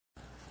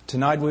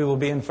Tonight we will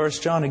be in 1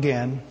 John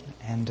again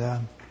and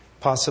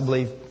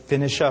possibly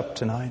finish up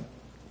tonight.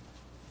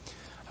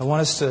 I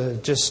want us to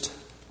just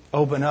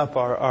open up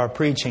our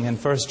preaching in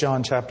 1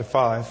 John chapter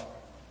 5,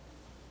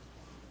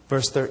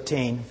 verse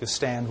 13. If you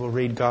stand, we'll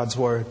read God's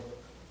Word.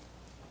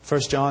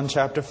 1 John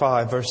chapter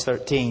 5, verse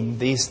 13.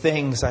 These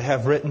things I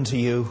have written to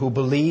you who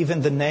believe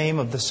in the name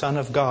of the Son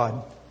of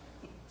God,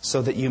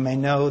 so that you may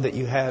know that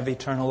you have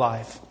eternal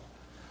life.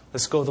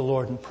 Let's go to the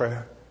Lord in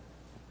prayer.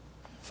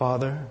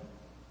 Father,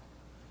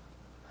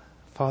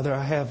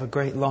 I have a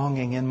great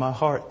longing in my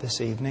heart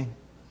this evening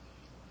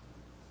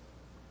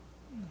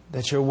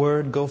that Your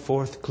Word go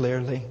forth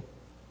clearly,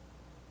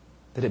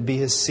 that it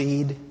be as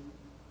seed,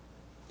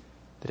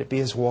 that it be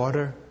as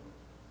water,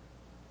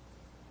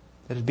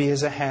 that it be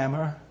as a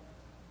hammer,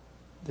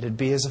 that it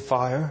be as a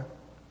fire,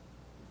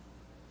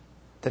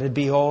 that it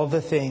be all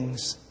the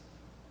things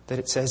that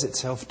it says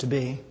itself to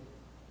be.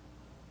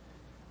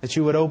 That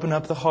You would open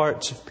up the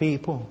hearts of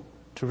people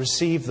to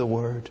receive the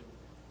Word,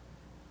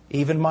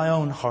 even my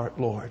own heart,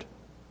 Lord.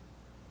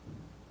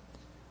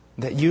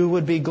 That You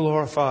would be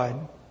glorified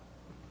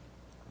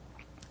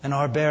in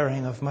our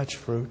bearing of much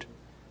fruit.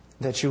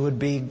 That You would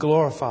be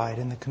glorified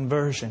in the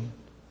conversion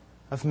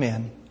of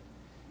men.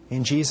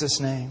 In Jesus'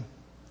 name,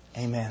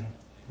 amen.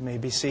 You may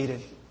be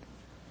seated.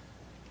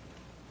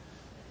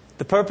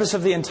 The purpose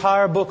of the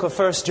entire book of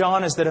 1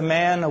 John is that a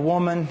man, a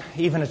woman,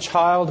 even a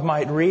child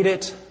might read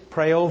it,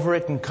 pray over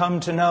it, and come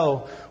to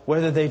know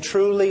whether they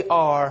truly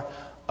are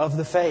of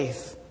the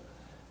faith.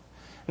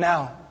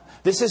 Now,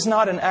 this is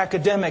not an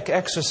academic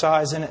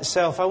exercise in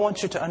itself. I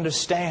want you to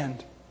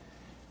understand.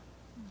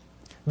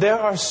 There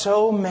are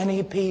so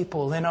many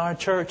people in our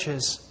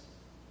churches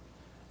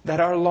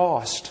that are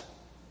lost.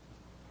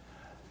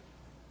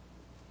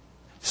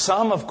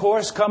 Some, of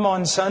course, come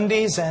on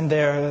Sundays and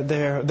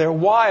they're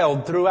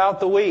wild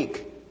throughout the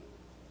week.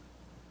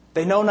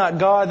 They know not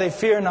God, they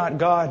fear not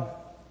God.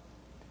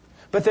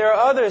 But there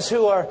are others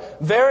who are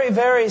very,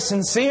 very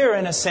sincere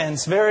in a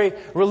sense, very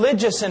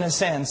religious in a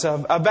sense,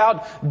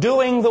 about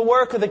doing the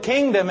work of the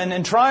kingdom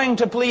and trying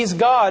to please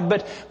God,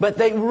 but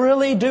they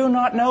really do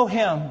not know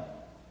Him.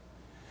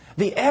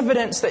 The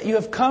evidence that you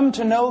have come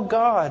to know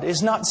God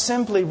is not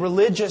simply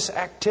religious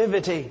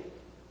activity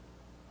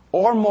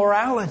or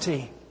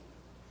morality,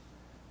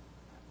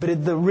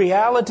 but the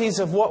realities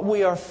of what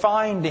we are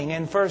finding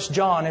in 1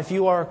 John, if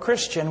you are a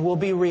Christian, will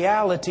be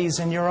realities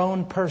in your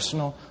own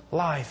personal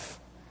life.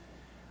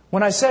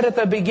 When I said at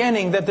the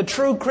beginning that the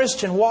true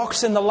Christian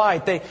walks in the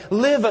light, they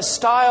live a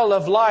style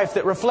of life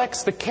that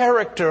reflects the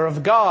character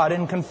of God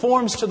and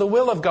conforms to the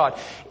will of God.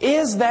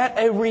 Is that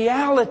a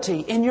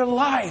reality in your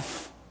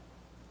life?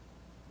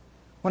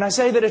 When I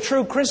say that a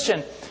true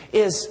Christian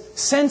is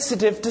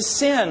sensitive to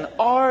sin,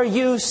 are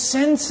you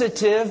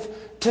sensitive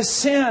to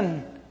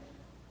sin?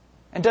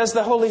 And does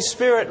the Holy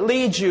Spirit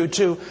lead you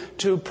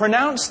to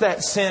pronounce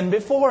that sin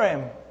before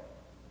Him?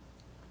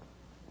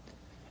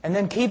 And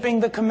then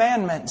keeping the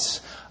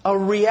commandments. A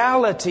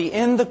reality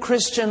in the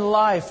Christian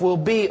life will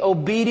be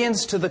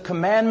obedience to the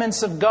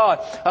commandments of God.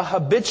 A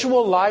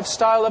habitual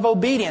lifestyle of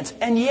obedience.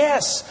 And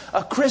yes,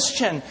 a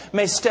Christian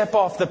may step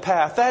off the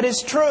path. That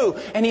is true.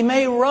 And he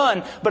may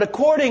run. But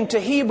according to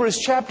Hebrews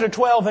chapter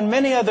 12 and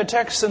many other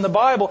texts in the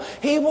Bible,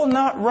 he will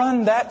not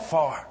run that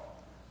far.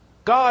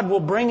 God will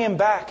bring him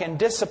back in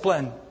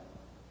discipline.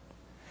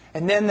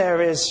 And then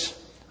there is,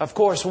 of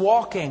course,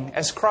 walking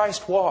as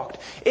Christ walked.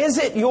 Is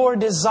it your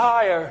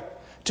desire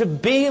to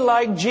be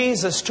like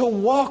Jesus, to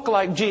walk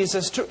like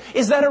Jesus?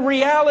 Is that a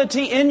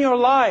reality in your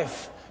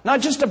life?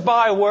 Not just a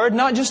byword,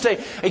 not just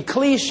a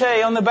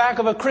cliche on the back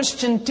of a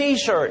Christian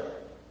t-shirt.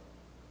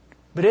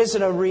 But is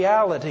it a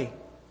reality?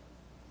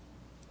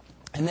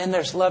 And then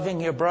there's loving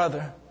your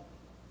brother.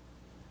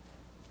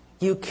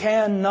 You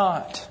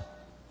cannot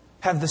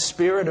have the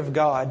Spirit of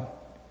God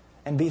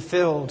and be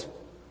filled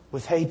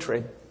with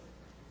hatred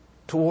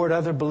toward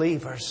other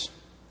believers.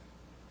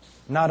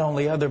 Not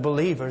only other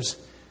believers,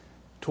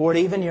 toward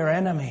even your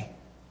enemy.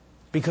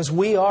 Because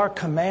we are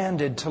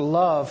commanded to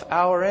love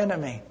our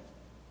enemy.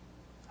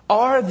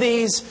 Are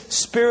these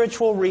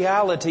spiritual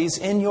realities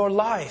in your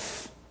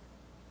life?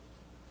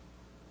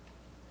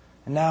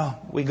 And now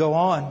we go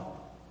on.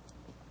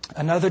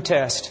 Another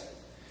test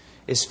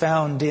is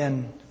found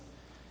in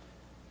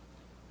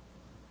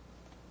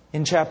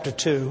chapter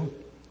 2,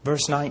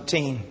 verse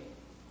 19.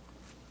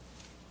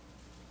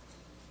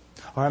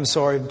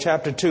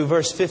 Chapter 2,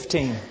 verse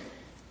 15.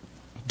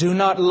 Do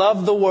not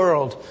love the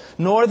world,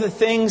 nor the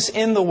things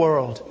in the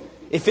world.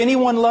 If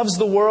anyone loves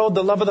the world,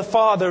 the love of the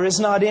Father is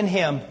not in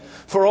him.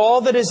 For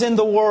all that is in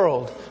the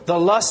world, the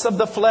lust of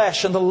the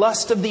flesh and the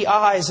lust of the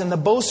eyes and the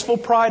boastful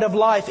pride of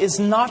life is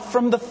not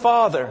from the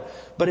Father,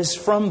 but is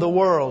from the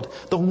world.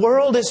 The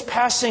world is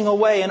passing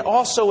away and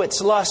also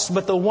its lust,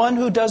 but the one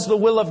who does the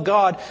will of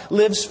God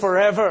lives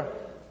forever.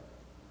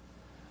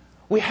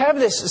 We have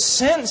this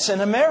sense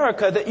in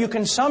America that you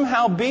can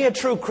somehow be a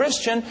true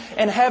Christian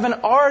and have an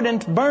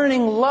ardent,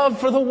 burning love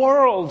for the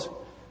world.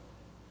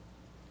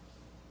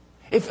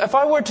 If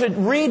I were to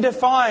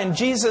redefine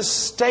Jesus'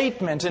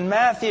 statement in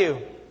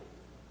Matthew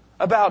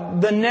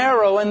about the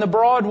narrow and the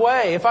broad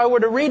way. If I were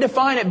to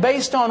redefine it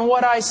based on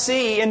what I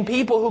see in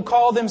people who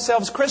call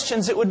themselves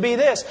Christians, it would be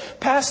this: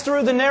 pass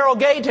through the narrow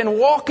gate and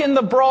walk in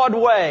the broad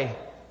way.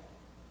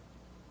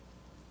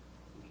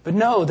 But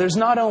no, there's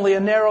not only a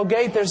narrow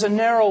gate, there's a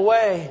narrow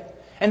way.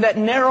 And that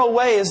narrow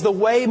way is the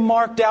way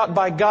marked out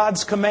by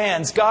God's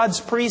commands, God's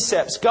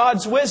precepts,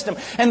 God's wisdom.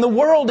 And the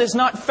world is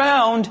not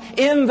found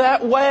in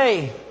that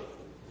way.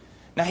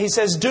 Now He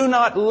says, do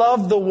not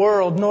love the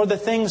world nor the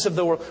things of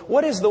the world.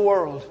 What is the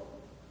world?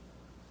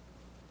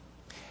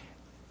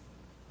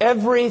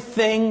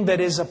 Everything that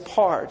is a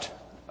part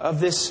of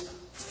this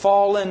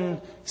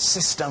fallen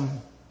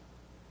system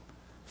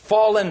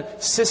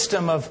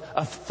of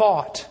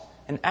thought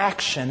and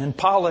action and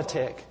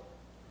politic.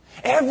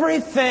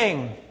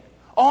 Everything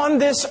on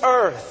this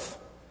earth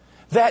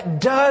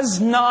that does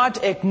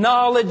not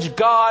acknowledge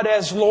God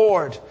as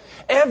Lord.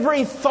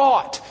 Every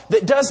thought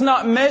that does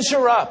not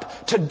measure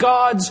up to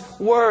God's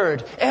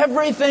Word.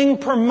 Everything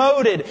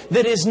promoted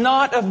that is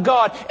not of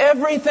God.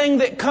 Everything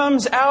that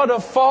comes out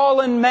of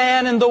fallen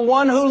man and the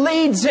one who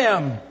leads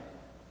him,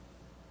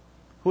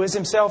 who is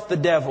himself the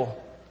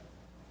devil.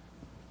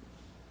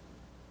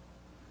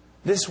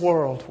 This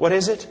world, what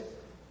is it?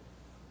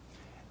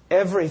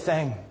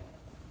 Everything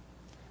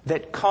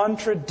that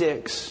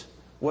contradicts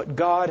what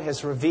God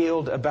has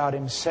revealed about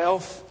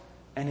Himself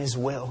and His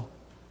will.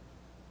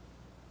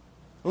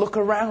 Look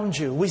around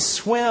you. We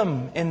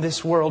swim in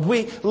this world.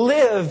 We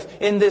live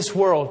in this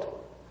world.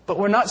 But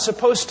we're not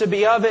supposed to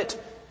be of it.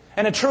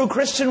 And a true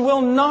Christian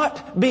will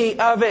not be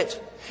of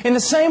it. In the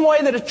same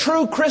way that a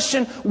true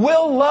Christian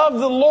will love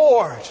the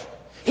Lord,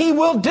 he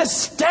will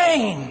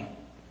disdain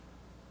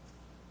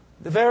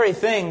the very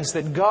things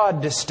that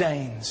God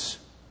disdains.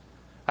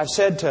 I've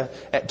said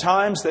at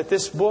times that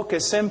this book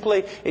is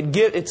simply,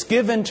 it's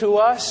given to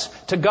us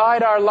to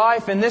guide our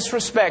life in this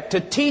respect,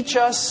 to teach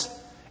us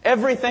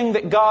everything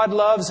that God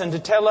loves and to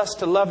tell us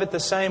to love it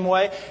the same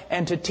way,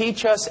 and to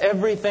teach us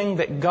everything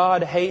that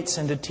God hates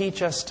and to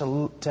teach us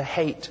to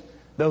hate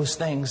those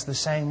things the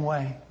same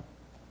way.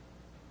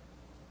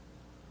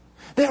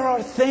 There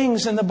are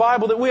things in the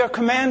Bible that we are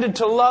commanded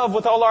to love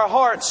with all our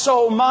heart,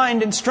 soul,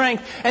 mind, and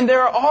strength. And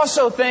there are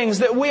also things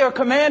that we are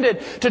commanded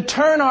to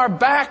turn our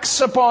backs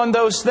upon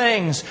those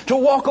things, to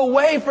walk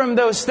away from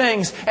those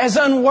things as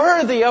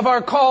unworthy of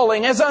our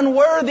calling, as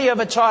unworthy of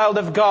a child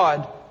of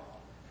God.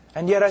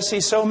 And yet I see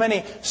so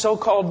many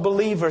so-called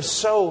believers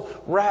so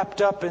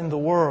wrapped up in the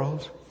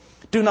world.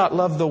 Do not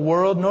love the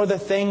world, nor the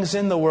things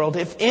in the world.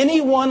 If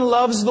anyone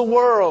loves the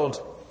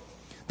world,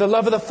 the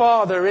love of the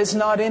Father is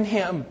not in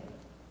him.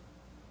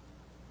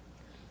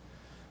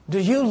 Do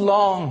you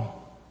long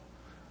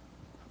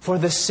for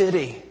the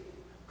city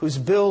whose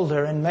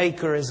builder and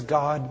maker is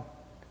God?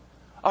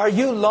 Are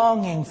you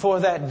longing for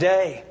that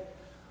day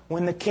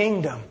when the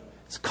kingdom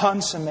is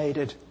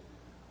consummated,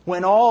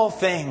 when all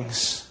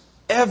things,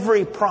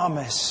 every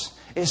promise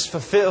is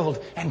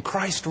fulfilled and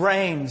Christ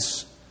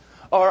reigns?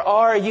 Or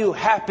are you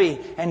happy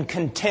and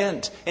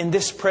content in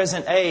this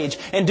present age?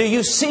 And do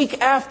you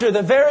seek after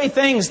the very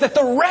things that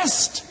the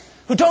rest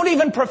who don't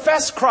even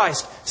profess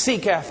Christ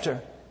seek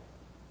after?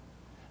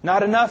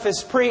 Not enough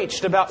is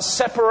preached about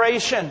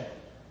separation.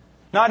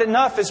 Not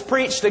enough is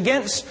preached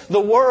against the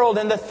world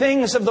and the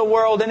things of the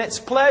world and its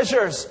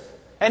pleasures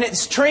and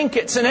its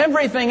trinkets and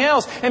everything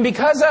else. And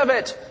because of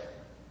it,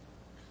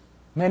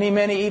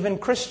 many, even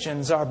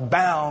Christians are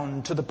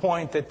bound to the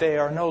point that they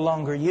are no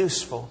longer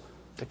useful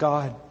to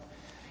God.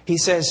 He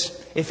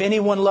says, if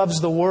anyone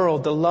loves the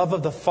world, the love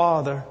of the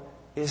Father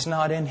is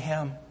not in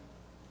him.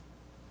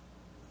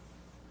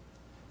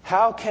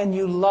 How can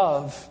you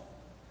love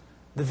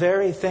the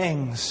very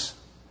things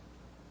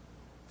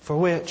for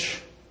which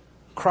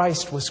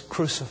Christ was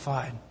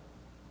crucified?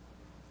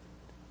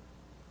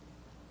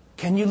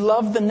 Can you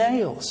love the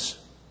nails?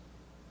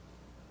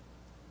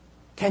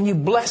 Can you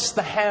bless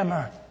the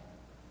hammer?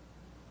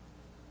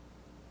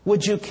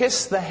 Would you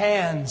kiss the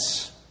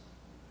hands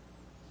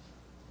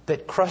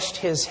that crushed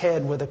His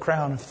head with a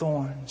crown of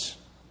thorns?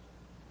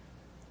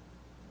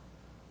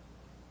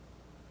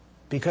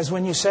 Because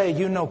when you say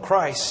you know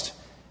Christ,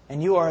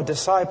 and you are a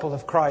disciple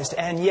of Christ,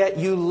 and yet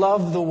you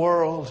love the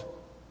world,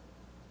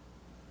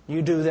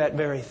 you do that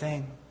very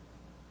thing.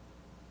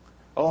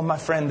 Oh, my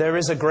friend, there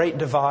is a great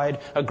divide,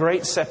 a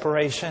great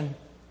separation.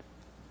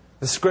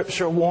 The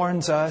Scripture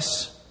warns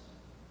us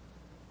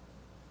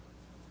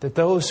that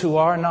those who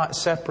are not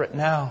separate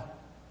now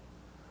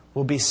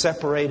will be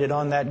separated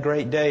on that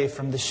great day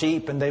from the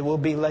sheep, and they will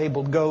be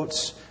labeled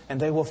goats, and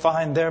they will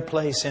find their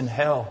place in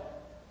hell.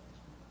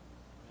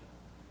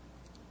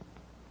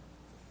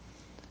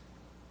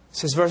 It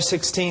says, verse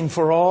 16,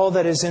 for all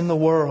that is in the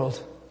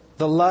world,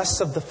 the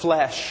lust of the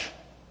flesh,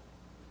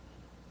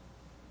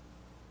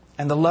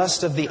 and the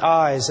lust of the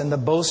eyes, and the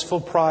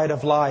boastful pride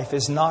of life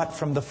is not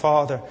from the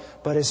Father,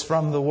 but is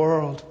from the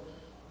world.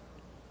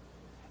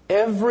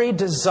 Every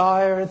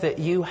desire that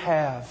you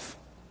have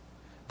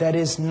that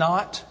is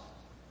not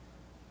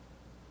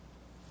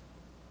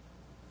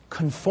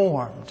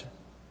conformed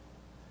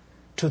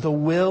to the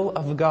will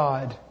of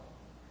God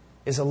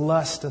is a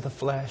lust of the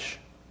flesh.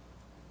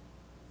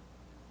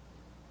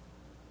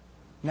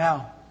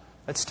 Now,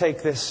 let's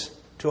take this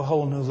to a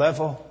whole new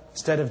level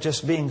instead of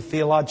just being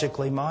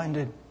theologically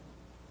minded.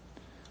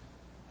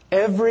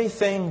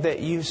 Everything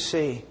that you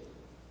see,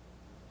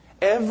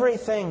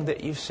 everything that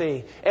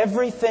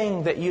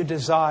you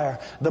desire,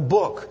 the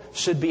book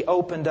should be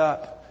opened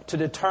up to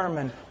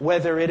determine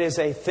whether it is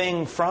a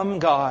thing from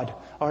God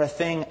or a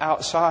thing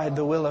outside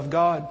the will of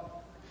God.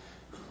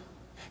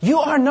 You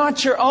are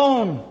not your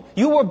own.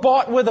 You were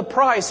bought with a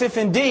price, if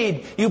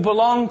indeed you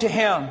belong to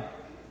Him.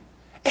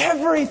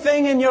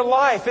 Everything in your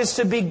life is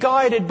to be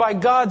guided by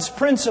God's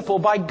principle,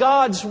 by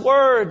God's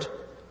Word.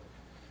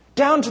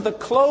 Down to the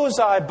clothes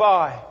I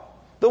buy,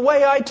 the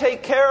way I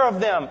take care of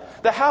them,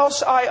 the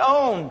house I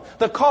own,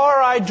 the car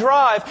I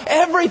drive.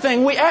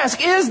 Everything we ask,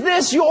 is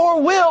this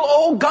your will,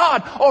 O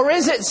God? Or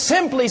is it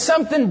simply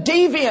something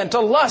deviant, a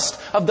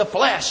lust of the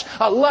flesh,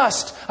 a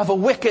lust of a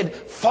wicked,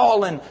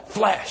 fallen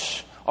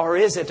flesh? Or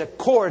is it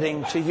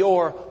according to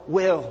your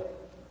will?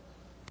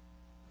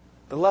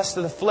 The lust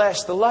of the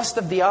flesh, the lust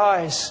of the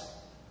eyes.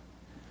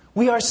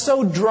 We are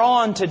so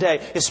drawn today,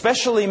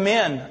 especially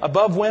men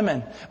above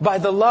women, by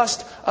the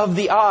lust of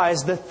the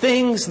eyes, the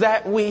things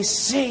that we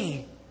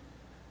see.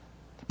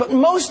 But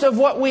most of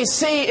what we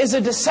see is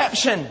a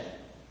deception.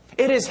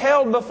 It is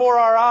held before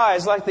our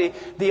eyes like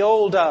the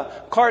old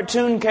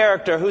cartoon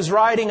character who's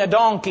riding a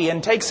donkey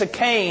and takes a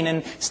cane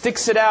and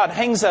sticks it out,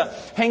 hangs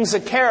a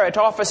carrot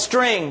off a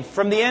string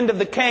from the end of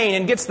the cane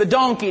and gets the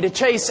donkey to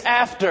chase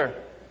after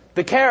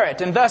the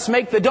carrot and thus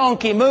make the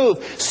donkey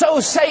move. So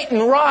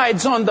Satan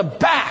rides on the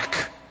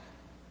back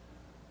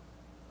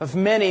of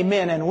many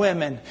men and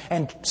women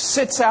and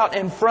sets out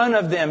in front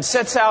of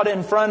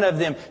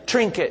them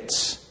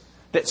trinkets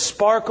that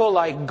sparkle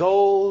like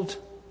gold,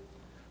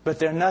 but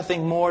they're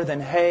nothing more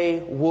than hay,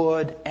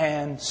 wood,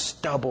 and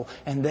stubble.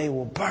 And they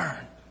will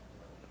burn.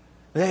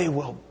 They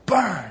will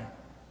burn.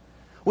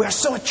 We are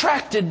so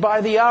attracted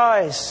by the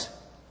eyes.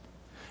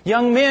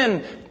 Young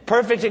men,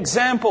 perfect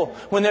example,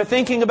 when they're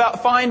thinking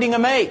about finding a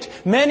mate.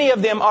 Many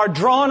of them are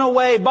drawn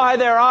away by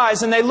their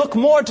eyes and they look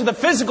more to the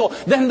physical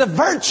than the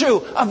virtue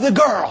of the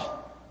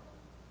girl.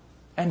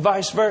 And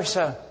vice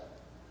versa.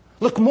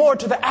 Look more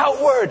to the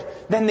outward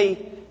than the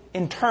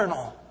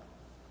internal.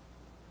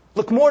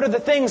 Look more to the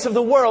things of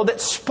the world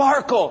that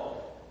sparkle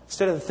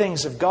instead of the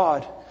things of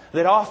God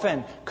that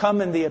often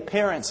come in the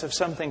appearance of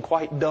something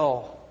quite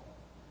dull.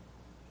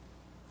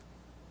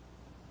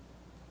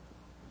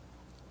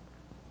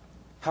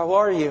 How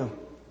are you?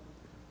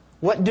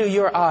 What do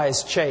your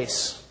eyes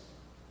chase?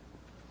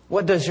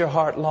 What does your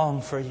heart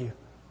long for you?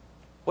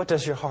 What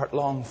does your heart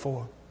long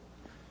for?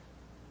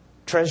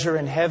 Treasure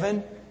in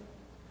heaven?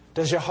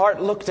 Does your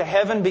heart look to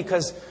heaven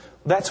because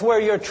that's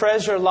where your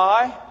treasure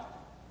lie?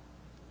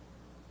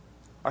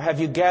 Or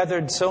have you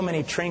gathered so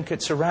many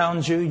trinkets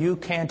around you, you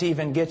can't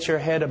even get your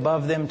head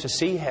above them to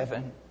see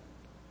heaven?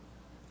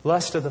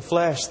 Lust of the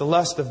flesh, the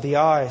lust of the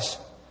eyes,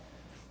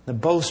 the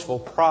boastful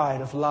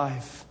pride of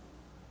life.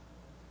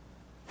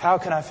 How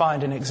can I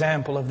find an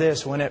example of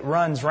this when it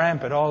runs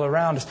rampant all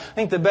around us? I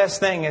think the best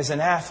thing is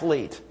an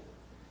athlete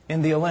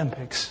in the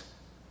Olympics.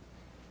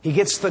 He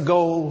gets the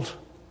gold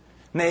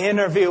and they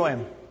interview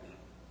him.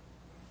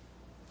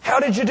 How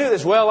did you do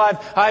this? Well,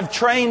 I've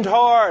trained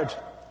hard.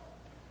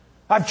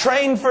 I've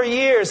trained for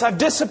years. I've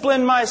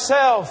disciplined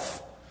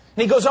myself.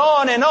 And he goes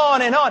on and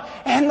on and on.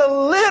 And the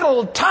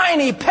little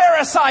tiny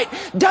parasite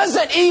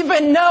doesn't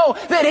even know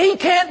that he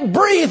can't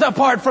breathe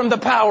apart from the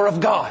power of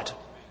God.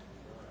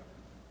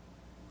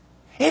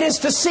 It is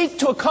to seek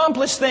to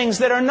accomplish things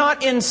that are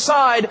not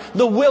inside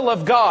the will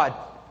of God.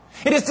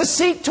 It is to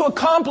seek to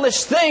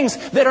accomplish things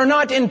that are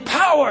not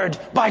empowered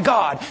by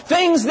God.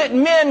 Things that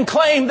men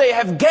claim they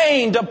have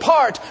gained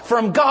apart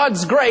from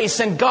God's grace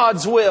and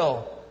God's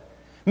will.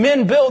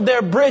 Men build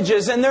their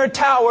bridges and their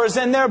towers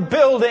and their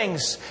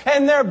buildings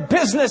and their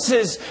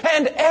businesses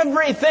and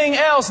everything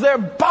else, their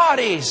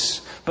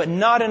bodies, but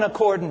not in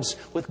accordance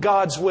with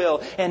God's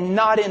will and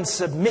not in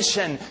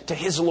submission to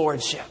His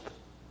Lordship.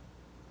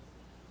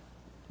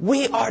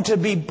 We are to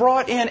be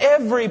brought in,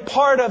 every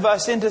part of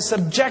us, into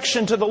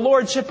subjection to the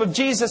Lordship of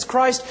Jesus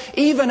Christ,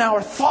 even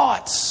our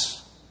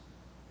thoughts.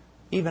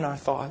 Even our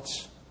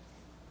thoughts.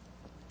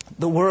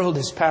 The world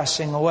is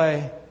passing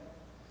away.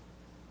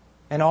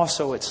 And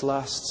also its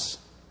lusts.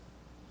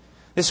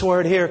 This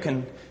word here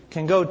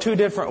can go two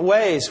different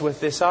ways with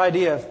this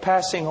idea of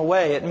passing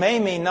away. It may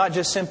mean not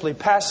just simply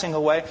passing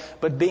away,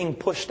 but being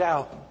pushed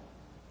out.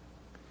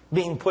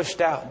 Being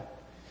pushed out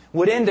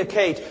would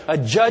indicate a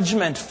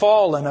judgment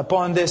fallen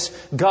upon this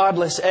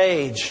godless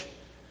age.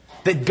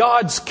 That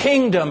God's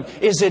kingdom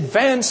is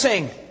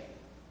advancing.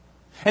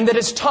 And that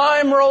as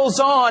time rolls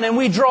on and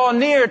we draw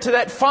near to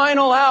that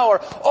final hour,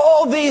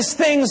 all these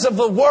things of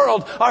the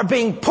world are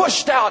being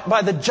pushed out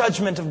by the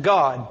judgment of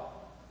God.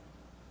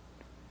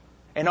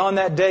 And on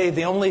that day,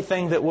 the only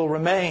thing that will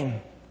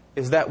remain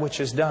is that which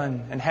is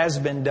done and has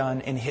been done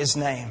in His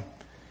name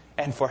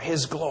and for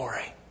His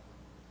glory.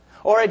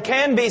 Or it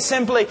can be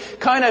simply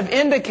kind of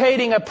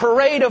indicating a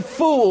parade of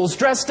fools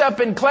dressed up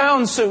in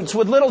clown suits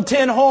with little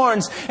tin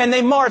horns, and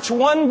they march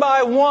one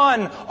by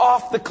one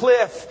off the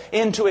cliff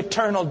into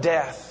eternal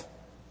death.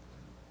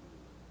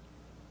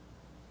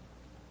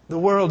 The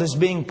world is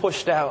being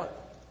pushed out.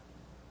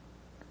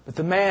 But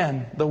the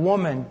man, the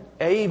woman,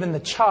 even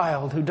the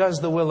child who does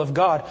the will of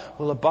God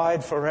will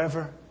abide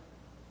forever.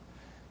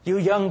 You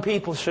young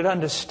people should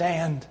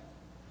understand.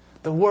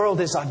 The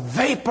world is a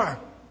vapor.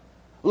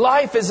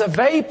 Life is a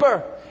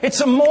vapor. It's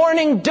a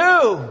morning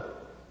dew.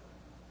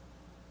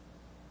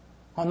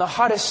 On the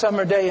hottest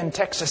summer day in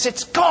Texas,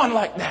 it's gone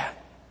like that.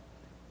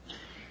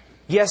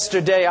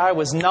 Yesterday I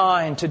was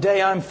 9.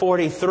 Today I'm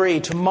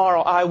 43.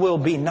 Tomorrow I will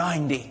be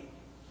 90.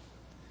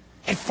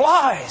 It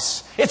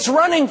flies. It's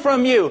running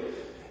from you.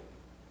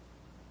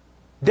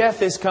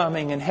 Death is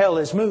coming and hell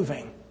is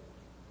moving.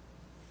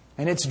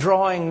 And it's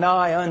drawing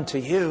nigh unto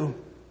you.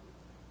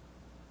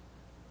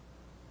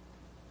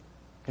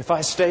 If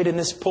I stayed in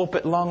this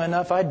pulpit long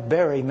enough, I'd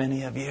bury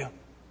many of you.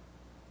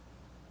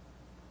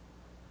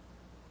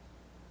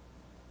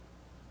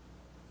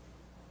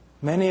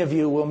 Many of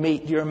you will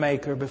meet your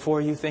Maker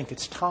before you think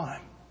it's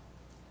time.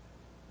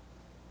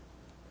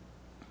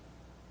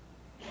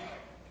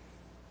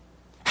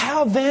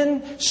 How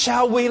then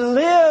shall we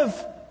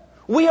live?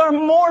 We are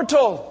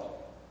mortal.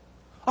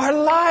 Our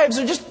lives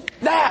are just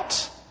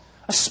that.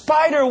 A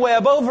spider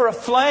web over a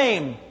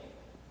flame.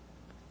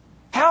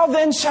 How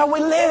then shall we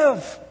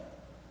live?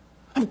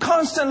 I'm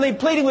constantly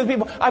pleading with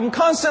people. I'm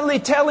constantly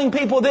telling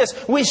people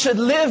this. We should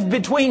live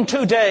between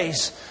 2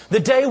 days.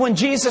 The day when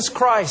Jesus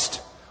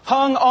Christ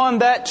hung on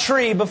that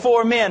tree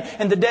before men,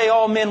 and the day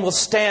all men will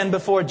stand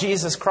before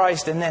Jesus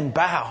Christ and then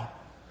bow.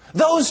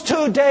 Those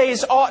 2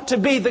 days ought to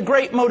be the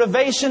great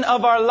motivation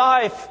of our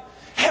life.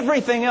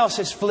 Everything else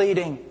is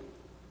fleeting.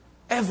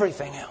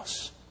 Everything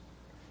else.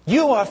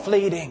 You are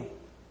fleeting.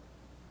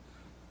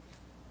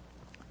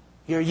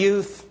 Your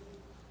youth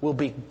will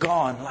be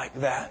gone like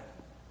that.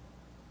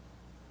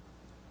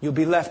 You'll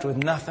be left with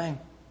nothing.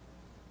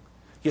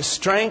 Your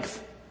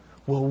strength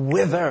will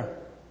wither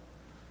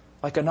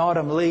like an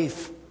autumn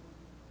leaf.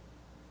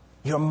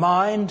 Your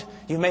mind,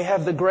 you may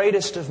have the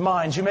greatest of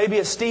minds. You may be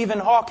a Stephen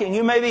Hawking.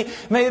 You may be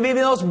the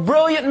most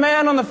brilliant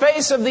man on the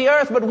face of the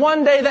earth, but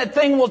one day that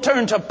thing will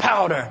turn to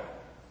powder.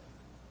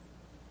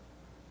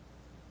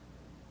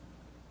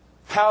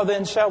 How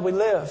then shall we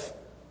live?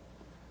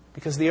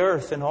 Because the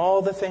earth and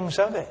all the things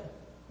of it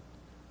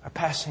are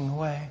passing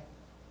away.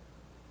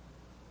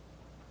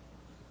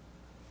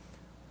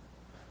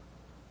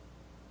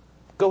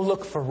 Go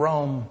look for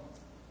Rome,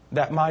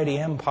 that mighty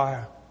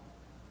empire.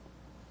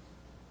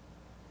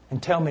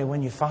 And tell me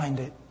when you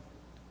find it.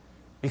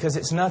 Because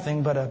it's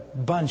nothing but a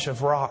bunch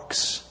of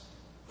rocks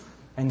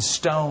and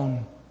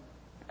stone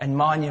and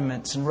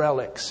monuments and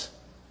relics.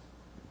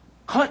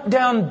 Hunt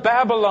down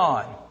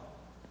Babylon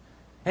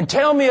and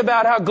tell me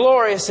about how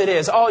glorious it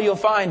is. All you'll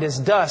find is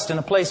dust in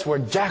a place where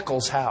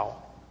jackals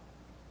howl.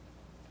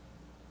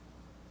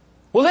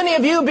 Will any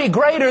of you be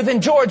greater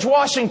than George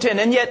Washington,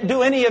 and yet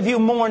do any of you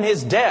mourn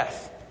his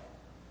death?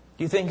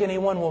 Do you think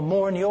anyone will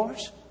mourn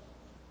yours?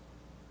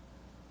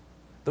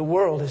 The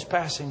world is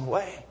passing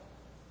away.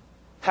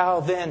 How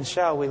then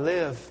shall we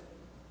live?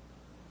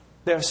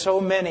 There are so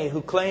many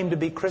who claim to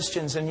be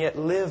Christians and yet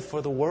live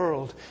for the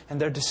world, and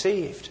they're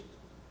deceived.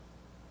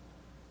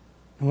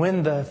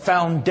 When the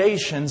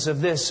foundations of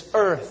this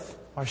earth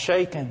are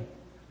shaken,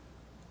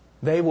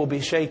 they will be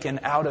shaken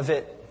out of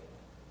it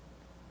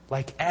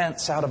like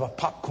ants out of a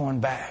popcorn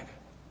bag.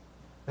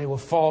 They will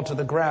fall to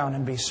the ground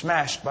and be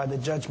smashed by the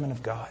judgment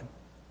of God.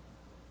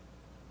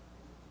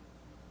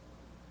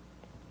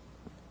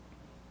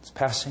 It's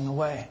passing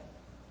away.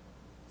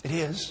 It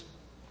is.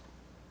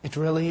 It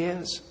really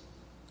is.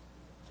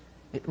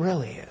 It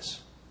really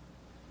is.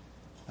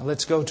 Now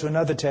let's go to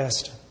another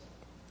test.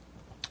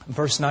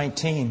 Verse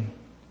 19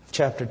 of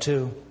chapter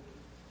 2.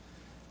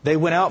 They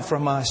went out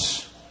from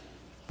us,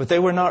 but they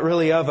were not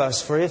really of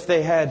us. For if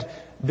they had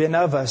been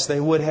of us, they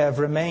would have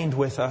remained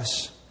with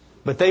us.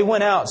 But they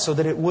went out so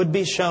that it would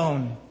be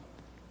shown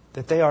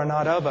that they are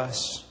not of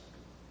us.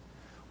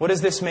 What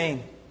does this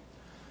mean?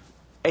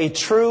 A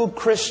true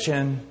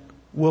Christian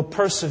will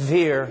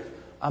persevere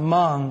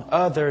among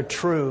other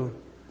true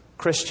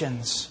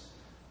Christians.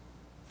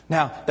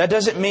 Now, that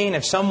doesn't mean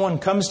if someone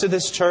comes to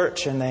this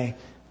church and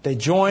they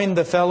join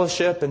the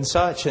fellowship and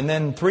such, and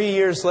then 3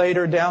 years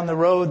later down the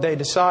road they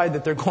decide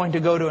that they're going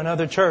to go to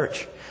another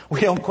church.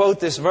 We don't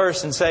quote this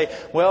verse and say,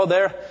 well,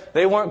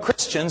 they weren't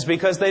Christians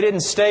because they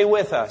didn't stay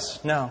with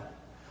us. No.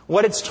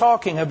 What it's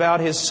talking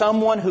about is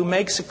someone who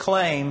makes a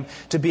claim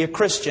to be a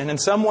Christian and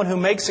someone who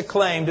makes a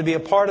claim to be a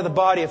part of the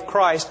body of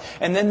Christ,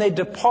 and then they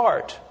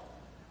depart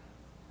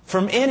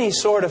from any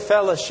sort of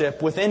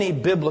fellowship with any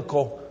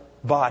biblical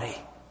body.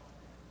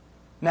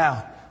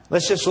 Now,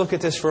 let's just look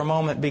at this for a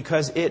moment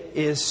because it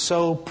is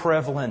so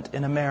prevalent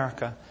in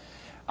America.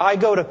 I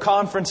go to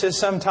conferences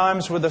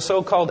sometimes where the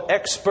so-called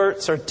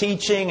experts are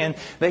teaching, and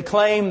they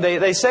claim,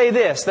 they say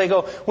this. They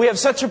go, we have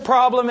such a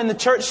problem in the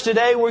church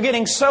today. We're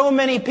getting so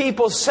many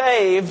people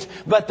saved,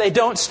 but they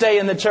don't stay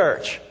in the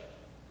church.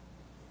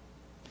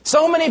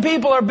 So many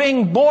people are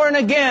being born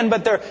again,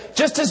 but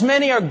just as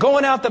many are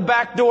going out the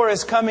back door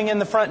as coming in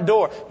the front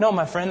door. No,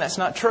 my friend, that's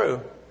not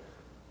true.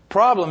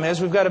 Problem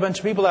is, we've got a bunch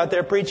of people out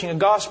there preaching a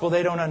gospel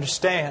they don't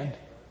understand.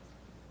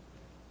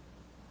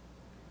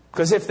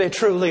 Because if they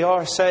truly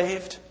are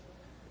saved,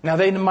 now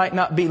they might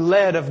not be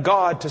led of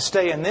God to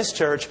stay in this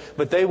church,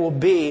 but they will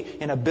be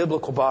in a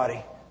biblical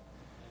body.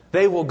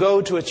 They will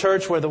go to a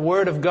church where the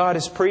Word of God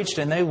is preached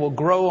and they will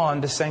grow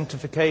on to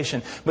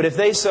sanctification. But if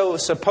they so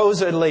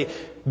supposedly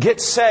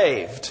get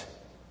saved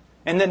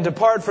and then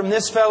depart from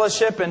this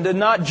fellowship and do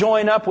not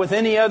join up with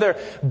any other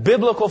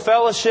biblical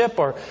fellowship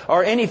or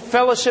any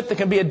fellowship that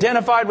can be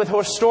identified with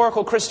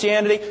historical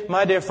Christianity,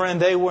 my dear friend,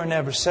 they were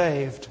never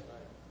saved.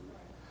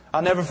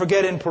 I'll never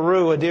forget in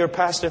Peru, a dear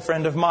pastor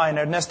friend of mine,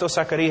 Ernesto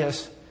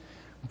Zacarias.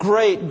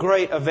 Great,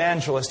 great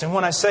evangelist. And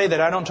when I say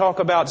that, I don't talk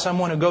about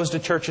someone who goes to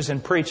churches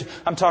and preaches.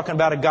 I'm talking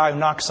about a guy who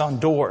knocks on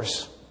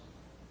doors.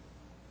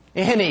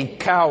 Any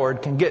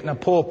coward can get in a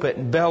pulpit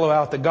and bellow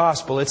out the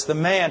gospel. It's the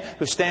man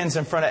who stands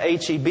in front of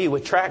HEB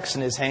with tracts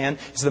in his hand.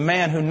 It's the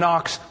man who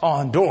knocks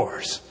on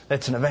doors.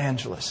 That's an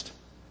evangelist.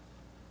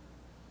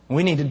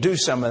 We need to do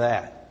some of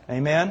that.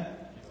 Amen?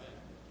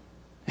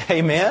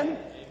 Amen?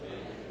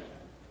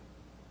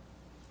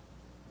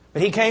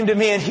 But he came to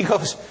me and he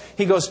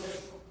goes,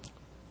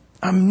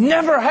 I'm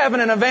never having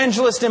an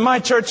evangelist in my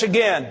church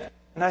again.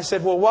 And I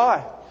said, well,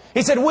 why?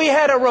 He said, we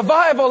had a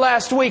revival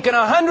last week and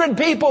 100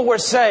 people were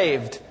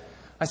saved.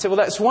 I said, well,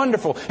 that's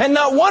wonderful. And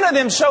not one of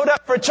them showed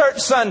up for church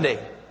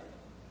Sunday.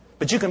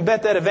 But you can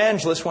bet that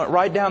evangelist went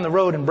right down the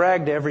road and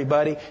bragged to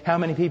everybody how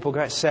many people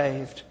got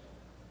saved.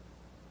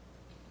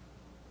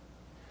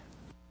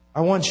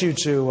 I want you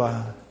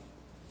to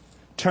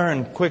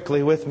turn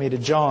quickly with me to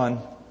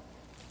John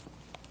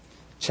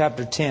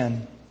chapter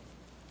 10.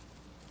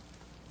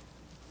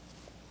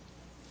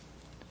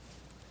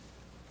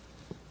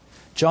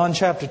 John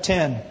chapter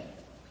 10,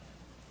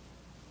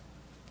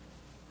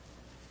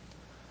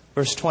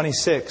 verse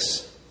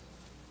 26.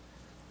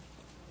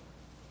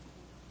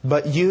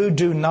 But you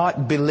do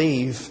not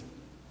believe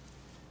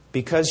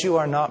because you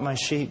are not my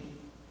sheep.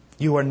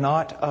 You are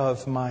not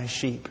of my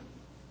sheep.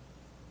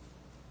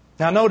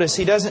 Now notice,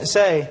 he doesn't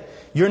say,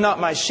 you're not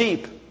my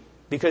sheep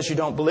because you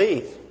don't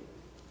believe.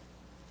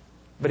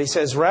 But he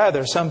says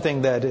rather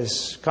something that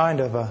is kind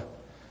of a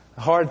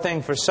hard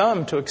thing for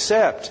some to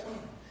accept.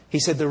 He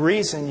said, the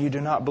reason you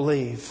do not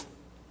believe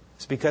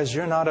is because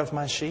you're not of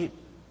my sheep.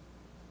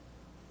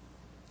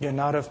 You're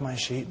not of my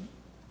sheep.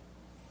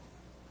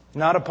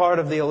 Not a part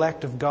of the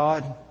elect of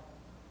God.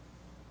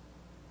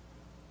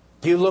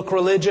 You look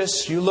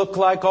religious. You look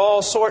like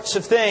all sorts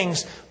of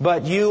things.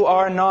 But you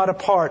are not a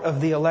part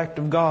of the elect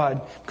of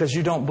God because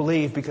you don't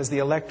believe, because the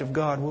elect of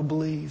God will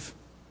believe.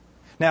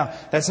 Now,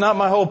 that's not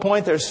my whole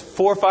point. There's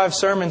 4 or 5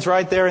 sermons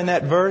right there in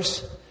that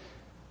verse.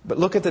 But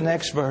look at the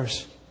next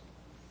verse.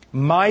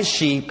 My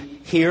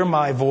sheep hear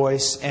my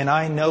voice, and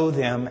I know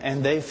them,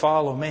 and they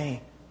follow me.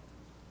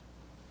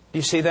 Do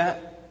you see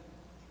that?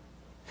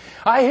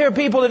 I hear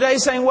people today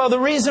saying, well, the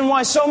reason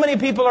why so many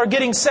people are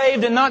getting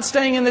saved and not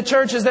staying in the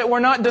church is that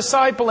we're not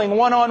discipling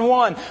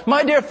one-on-one.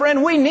 My dear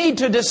friend, we need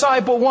to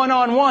disciple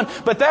one-on-one,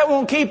 but that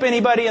won't keep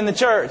anybody in the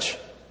church.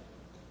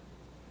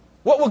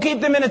 What will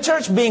keep them in a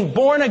church? Being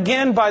born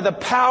again by the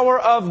power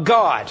of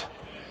God.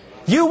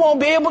 You won't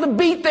be able to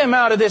beat them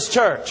out of this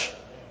church.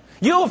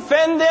 You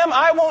offend them,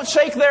 I won't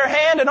shake their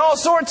hand, and all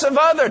sorts of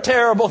other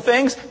terrible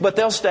things, but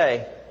they'll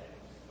stay.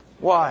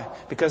 Why?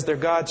 Because they're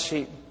God's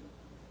sheep.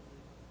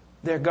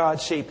 They're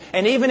God's sheep.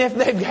 And even if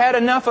they've had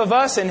enough of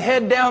us and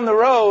head down the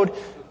road,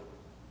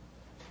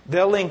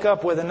 they'll link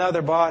up with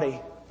another body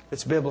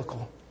that's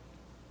biblical.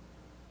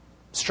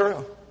 It's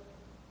true.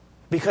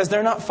 Because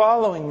they're not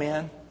following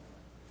men.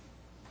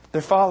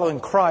 They're following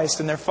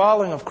Christ, and they're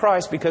following of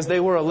Christ because they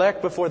were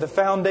elect before the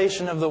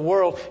foundation of the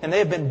world, and they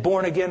have been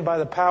born again by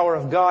the power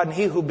of God. And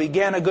He who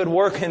began a good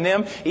work in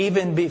them,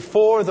 even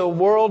before the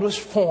world was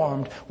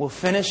formed, will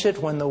finish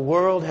it when the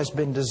world has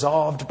been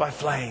dissolved by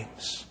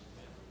flames.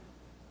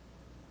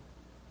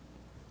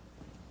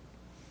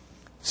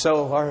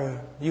 So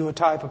are you a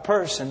type of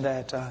person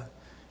that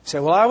say,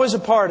 well, I was a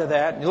part of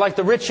that? Like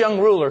the rich young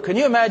ruler. Can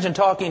you imagine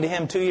talking to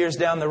him 2 years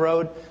down the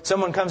road?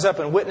 Someone comes up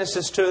and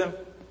witnesses to them.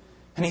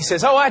 And he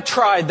says, oh, I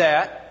tried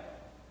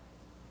that.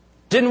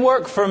 Didn't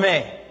work for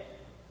me.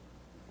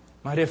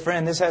 My dear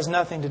friend, this has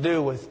nothing to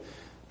do with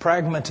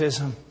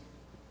pragmatism. It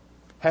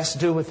has to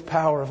do with the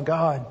power of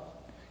God.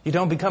 You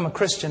don't become a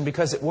Christian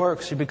because it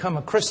works. You become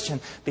a Christian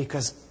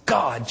because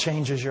God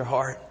changes your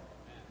heart.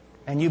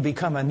 And you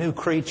become a new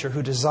creature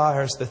who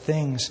desires the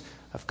things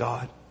of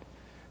God.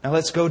 Now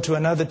let's go to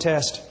another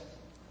test.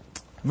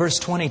 Verse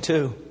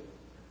 22.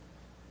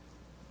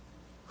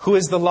 Who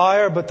is the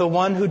liar but the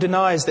one who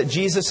denies that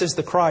Jesus is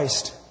the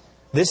Christ?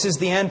 This is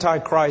the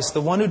Antichrist,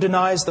 the one who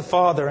denies the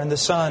Father and the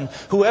Son.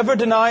 Whoever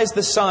denies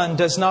the Son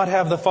does not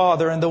have the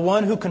Father, and the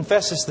one who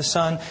confesses the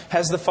Son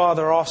has the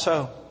Father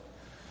also.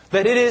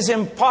 That it is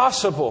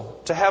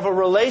impossible to have a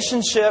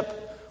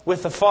relationship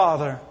with the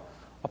Father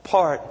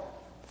apart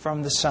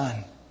from the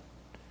Son.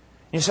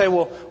 You say,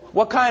 well,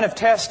 what kind of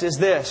test is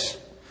this?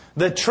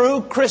 The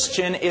true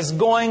Christian is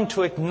going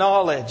to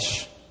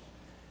acknowledge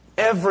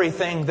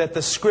everything that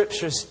the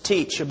Scriptures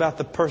teach about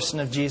the person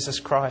of Jesus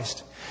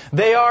Christ.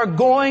 They are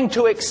going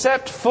to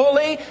accept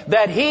fully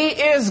that He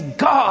is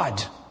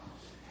God.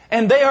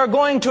 And they are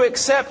going to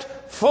accept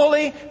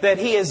fully that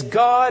He is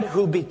God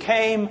who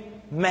became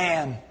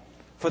man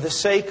for the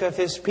sake of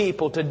His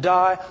people to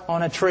die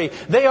on a tree.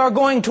 They are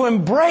going to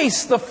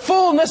embrace the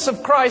fullness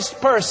of Christ's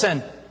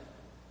person.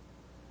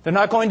 They're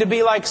not going to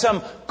be like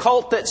some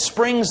cult that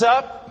springs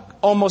up.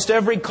 Almost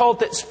every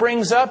cult that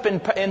springs up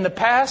in the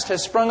past,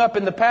 has sprung up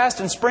in the past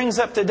and springs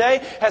up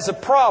today, has a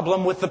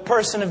problem with the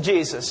person of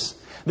Jesus.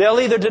 They'll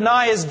either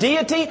deny His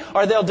deity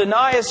or they'll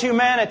deny His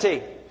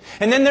humanity.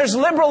 And then there's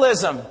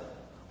liberalism,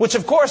 which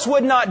of course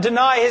would not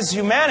deny His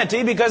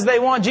humanity because they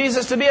want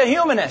Jesus to be a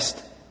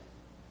humanist.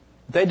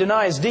 They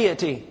deny His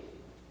deity,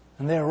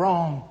 and they're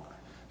wrong.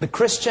 The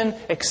Christian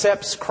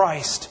accepts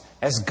Christ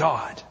as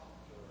God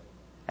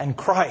and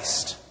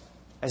Christ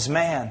as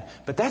man.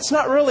 But that's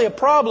not really a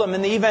problem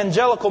in the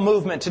evangelical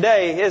movement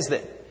today, is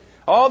it?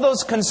 All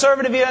those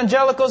conservative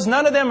evangelicals,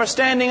 none of them are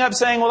standing up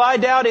saying, well, I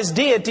doubt His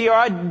deity or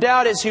I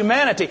doubt His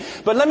humanity.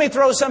 But let me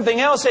throw something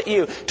else at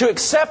you. To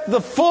accept the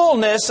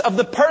fullness of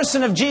the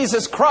person of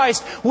Jesus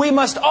Christ, we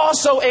must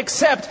also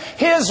accept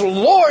His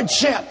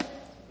lordship.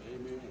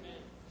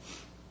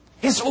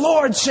 His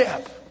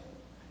lordship.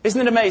 Isn't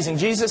it amazing?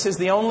 Jesus is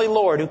the only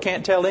Lord who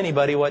can't tell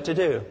anybody what to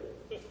do.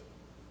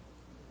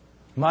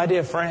 My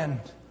dear friend,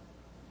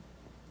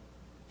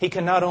 He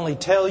can not only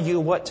tell you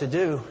what to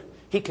do,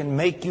 He can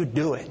make you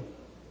do it.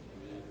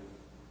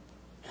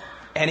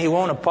 And He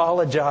won't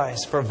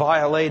apologize for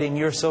violating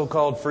your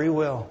so-called free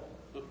will.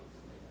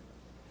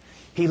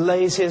 He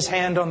lays His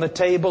hand on the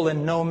table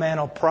and no man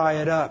will pry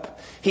it up.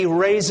 He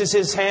raises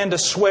His hand to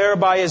swear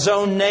by His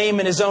own name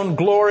and His own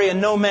glory and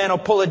no man will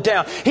pull it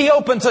down. He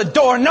opens a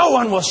door no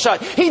one will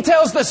shut. He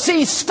tells the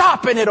sea,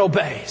 stop, and it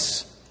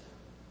obeys.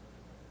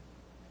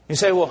 You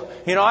say, well,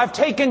 I've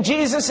taken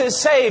Jesus as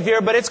Savior,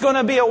 but it's going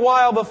to be a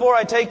while before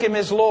I take Him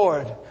as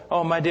Lord.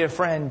 Oh, my dear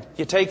friend,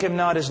 you take Him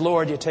not as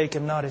Lord, you take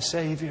Him not as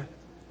Savior.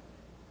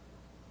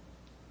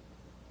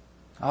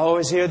 I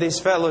always hear these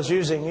fellows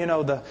using,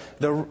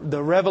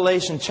 the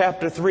Revelation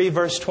chapter 3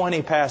 verse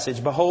 20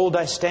 passage. Behold,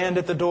 I stand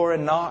at the door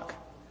and knock.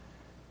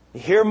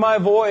 You hear my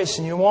voice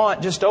and you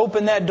want, just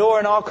open that door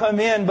and I'll come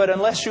in. But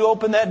unless you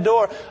open that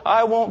door,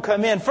 I won't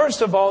come in.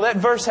 First of all, that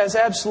verse has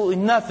absolutely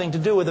nothing to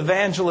do with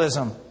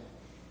evangelism.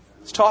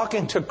 It's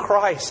talking to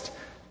Christ.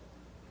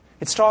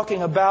 It's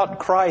talking about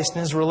Christ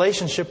and His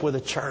relationship with the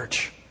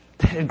church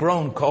that had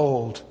grown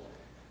cold.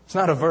 It's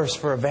not a verse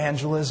for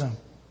evangelism.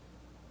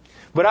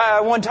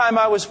 But one time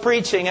I was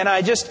preaching and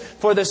I just,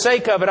 for the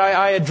sake of it,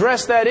 I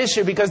addressed that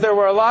issue because there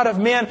were a lot of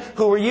men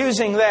who were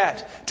using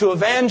that to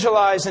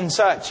evangelize and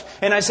such.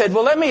 And I said,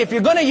 well, if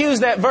you're going to use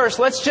that verse,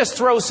 let's just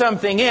throw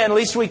something in. At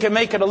least we can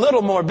make it a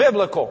little more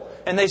biblical.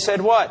 And they said,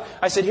 what?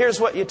 I said,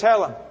 here's what you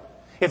tell them.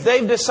 If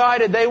they've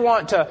decided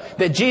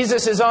that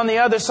Jesus is on the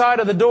other side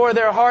of the door of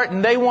their heart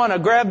and they want to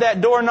grab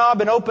that doorknob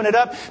and open it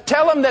up,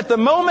 tell them that the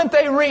moment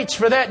they reach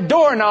for that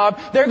doorknob,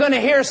 they're going to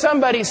hear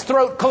somebody's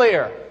throat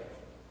clear.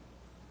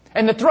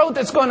 And the throat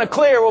that's going to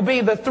clear will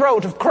be the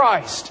throat of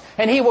Christ.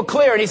 And He will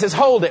clear it. He says,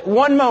 hold it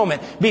one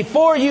moment.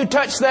 Before you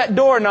touch that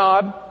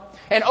doorknob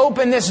and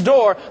open this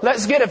door,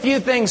 let's get a few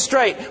things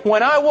straight.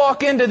 When I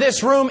walk into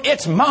this room,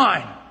 it's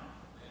mine.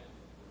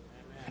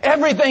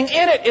 Everything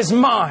in it is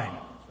mine.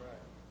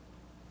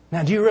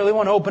 Now, do you really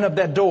want to open up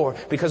that door?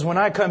 Because when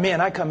I come in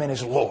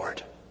as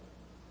Lord.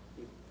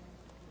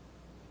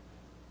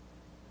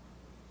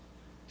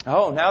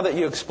 Oh, now that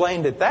you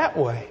explained it that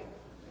way,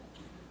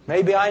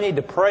 maybe I need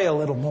to pray a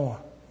little more.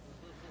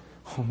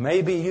 Oh,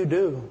 maybe you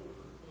do.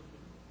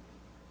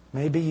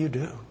 Maybe you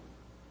do.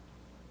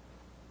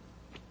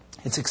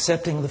 It's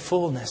accepting the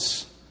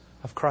fullness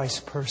of Christ's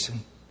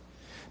person.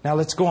 Now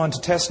let's go on to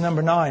test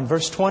number 9,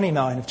 verse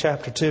 29 of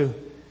chapter 2.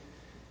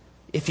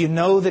 If you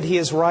know that He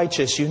is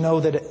righteous, you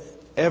know that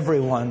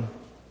everyone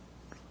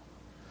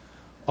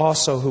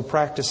also who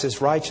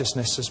practices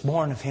righteousness is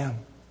born of Him.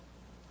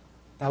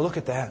 Now look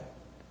at that.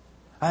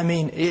 I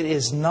mean,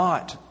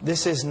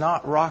 this is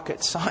not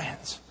rocket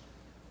science.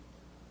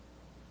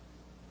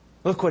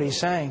 Look what He's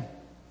saying.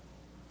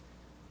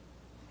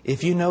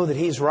 If you know that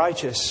He's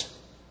righteous,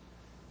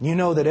 you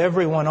know that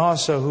everyone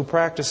also who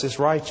practices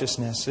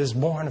righteousness is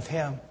born of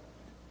Him.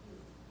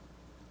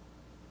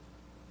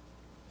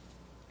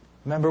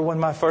 Remember when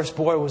my first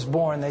boy was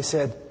born, they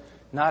said,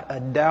 not a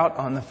doubt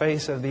on the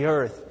face of the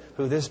earth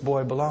who this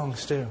boy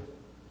belongs to.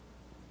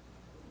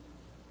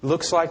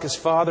 Looks like his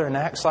father and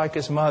acts like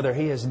his mother.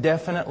 He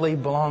definitely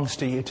belongs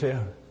to you too.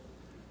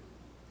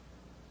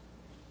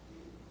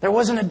 There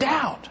wasn't a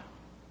doubt.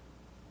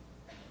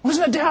 There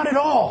wasn't a doubt at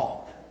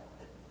all.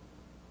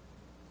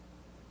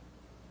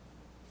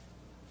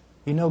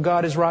 You know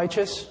God is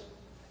righteous?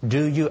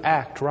 Do you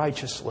act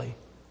righteously?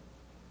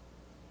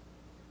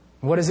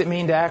 What does it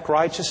mean to act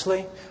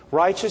righteously?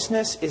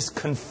 Righteousness is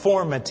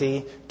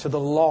conformity to the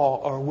law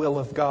or will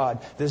of God.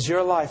 Does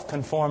your life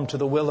conform to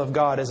the will of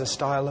God as a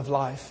style of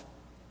life?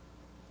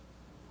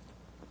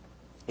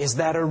 Is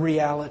that a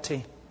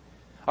reality?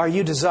 Are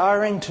you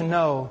desiring to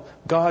know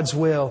God's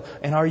will?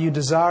 And are you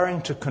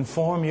desiring to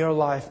conform your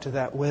life to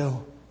that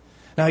will?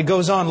 Now he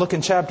goes on, look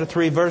in chapter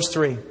 3, verse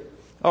 3.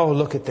 Oh,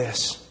 look at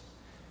this.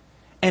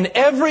 And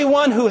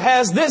everyone who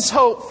has this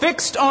hope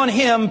fixed on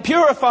Him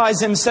purifies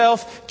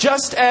himself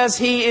just as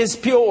He is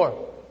pure.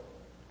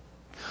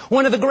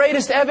 One of the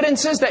greatest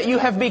evidences that you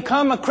have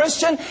become a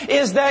Christian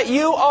is that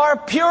you are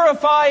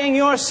purifying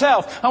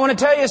yourself. I want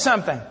to tell you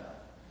something.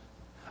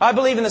 I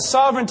believe in the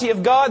sovereignty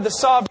of God, the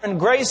sovereign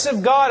grace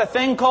of God, a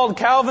thing called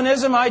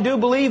Calvinism. I do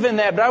believe in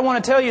that. But I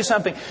want to tell you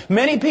something.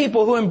 Many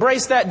people who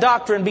embrace that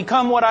doctrine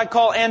become what I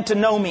call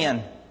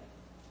antinomian.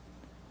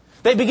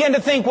 They begin to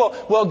think,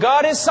 well,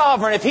 God is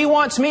sovereign. If He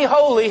wants me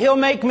holy, He'll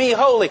make me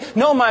holy.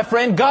 No, my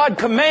friend, God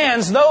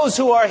commands those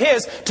who are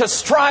His to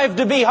strive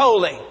to be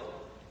holy.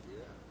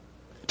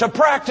 To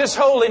practice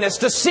holiness,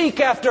 to seek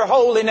after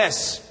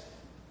holiness.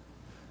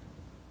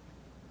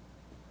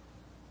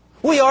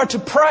 We are to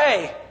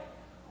pray.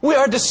 We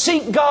are to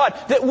seek God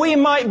that we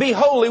might be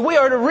holy. We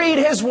are to read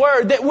His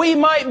Word that we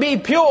might be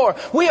pure.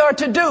 We are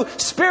to do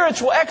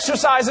spiritual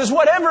exercises,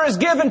 whatever is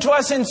given to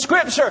us in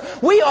Scripture.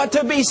 We ought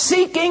to be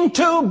seeking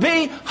to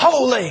be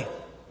holy.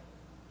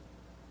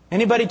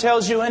 Anybody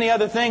tells you any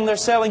other thing, they're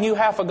selling you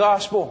half a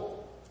gospel.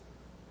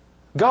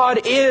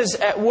 God is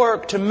at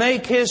work to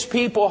make His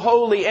people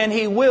holy, and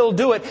He will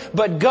do it.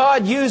 But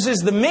God uses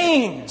the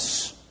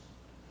means.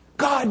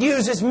 God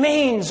uses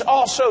means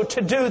also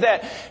to do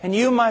that. And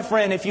you, my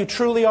friend, if you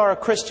truly are a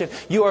Christian,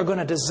 you are going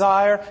to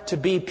desire to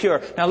be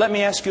pure. Now let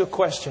me ask you a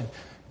question.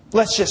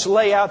 Let's just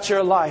lay out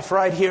your life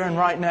right here and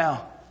right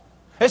now.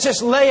 Let's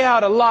just lay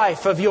out a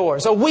life of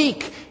yours, a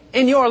week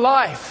in your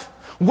life.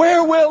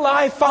 Where will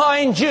I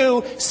find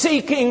you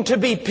seeking to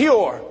be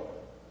pure?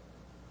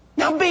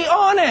 Now be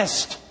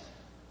honest.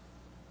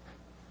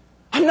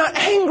 I'm not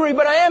angry,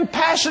 but I am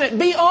passionate.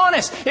 Be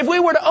honest. If we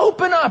were to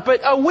open up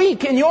a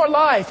week in your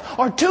life,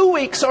 or 2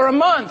 weeks, or a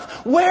month,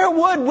 where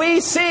would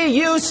we see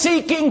you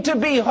seeking to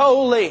be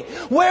holy?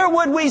 Where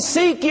would we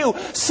seek you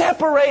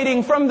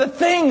separating from the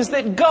things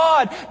that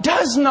God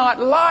does not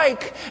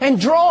like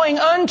and drawing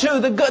unto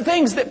the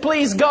things that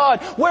please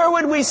God? Where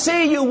would we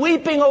see you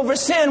weeping over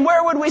sin?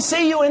 Where would we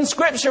see you in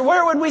Scripture?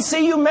 Where would we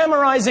see you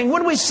memorizing?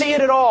 Would we see it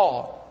at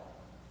all?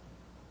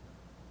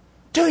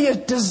 Do you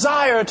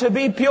desire to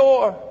be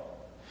pure?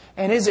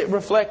 And is it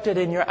reflected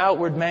in your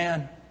outward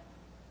man?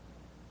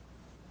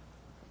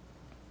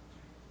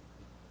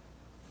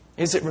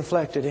 Is it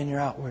reflected in your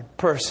outward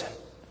person?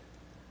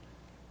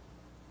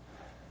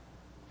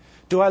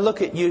 Do I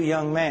look at you,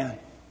 young man,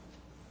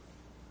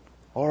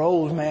 or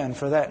old man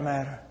for that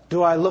matter?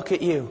 Do I look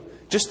at you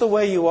just the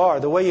way you are,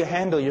 the way you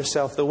handle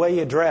yourself, the way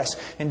you dress,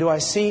 and do I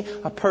see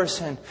a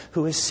person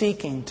who is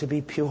seeking to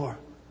be pure?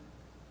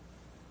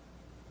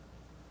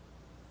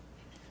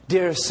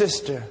 Dear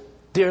sister,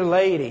 dear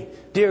lady,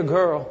 dear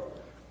girl,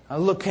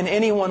 can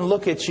anyone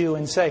look at you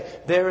and say,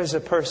 there is a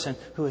person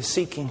who is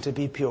seeking to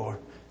be pure,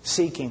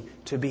 seeking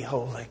to be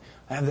holy?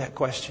 I have that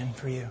question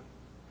for you.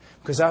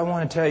 Because I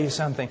want to tell you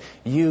something.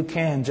 You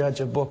can judge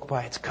a book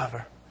by its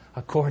cover,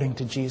 according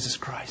to Jesus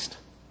Christ.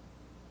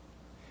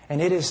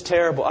 And it is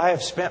terrible. I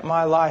have spent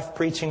my life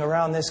preaching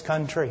around this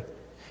country.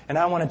 And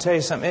I want to tell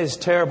you something. It is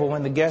terrible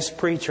when the guest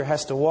preacher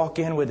has to walk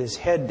in with his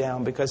head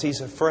down because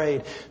he's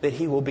afraid that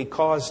he will be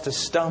caused to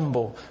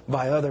stumble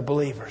by other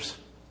believers.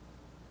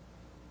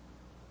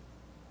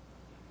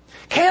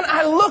 Can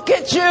I look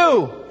at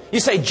you? You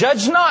say,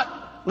 judge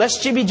not,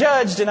 lest ye be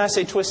judged. And I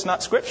say, twist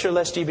not Scripture,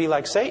 lest ye be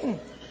like Satan.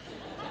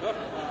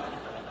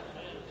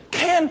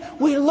 Can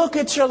we look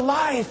at your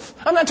life?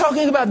 I'm not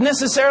talking about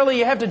necessarily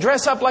you have to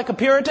dress up like a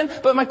Puritan,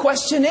 but my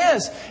question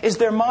is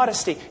there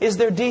modesty? Is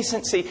there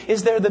decency?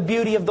 Is there the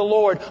beauty of the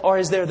Lord? Or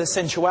is there the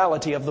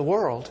sensuality of the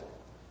world?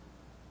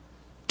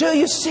 Do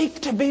you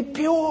seek to be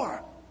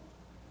pure?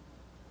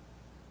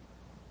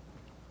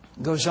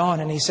 Goes on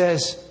and he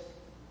says,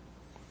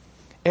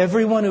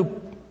 everyone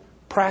who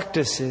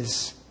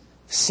practices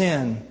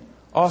sin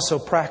also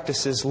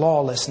practices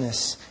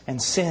lawlessness,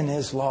 and sin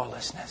is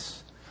lawlessness.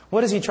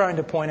 What is he trying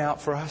to point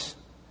out for us?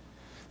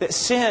 That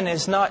sin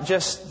is not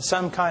just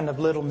some kind of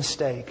little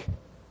mistake.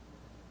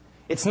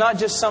 It's not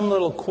just some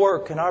little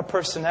quirk in our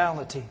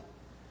personality.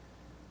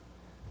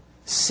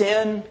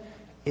 Sin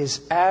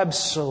is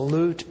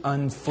absolute,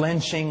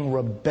 unflinching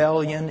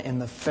rebellion in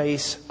the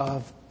face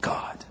of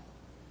God.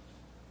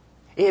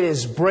 It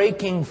is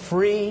breaking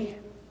free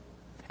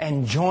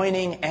and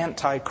joining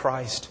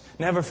Antichrist.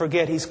 Never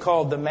forget, he's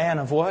called the man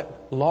of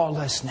what?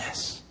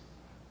 Lawlessness.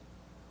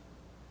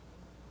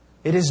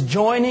 It is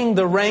joining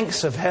the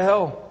ranks of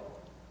hell.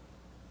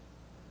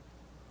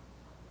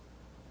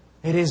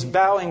 It is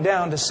bowing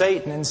down to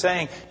Satan and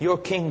saying, your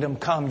kingdom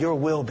come, your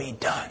will be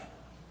done.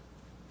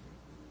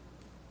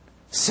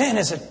 Sin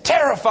is a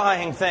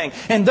terrifying thing.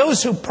 And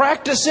those who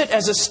practice it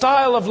as a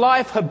style of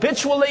life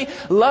habitually,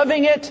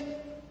 loving it,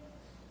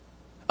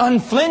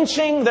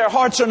 unflinching. Their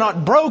hearts are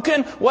not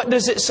broken. What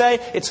does it say?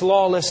 It's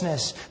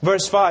lawlessness.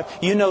 Verse 5,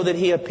 you know that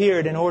He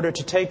appeared in order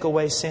to take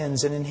away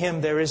sins, and in Him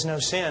there is no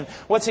sin.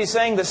 What's He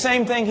saying? The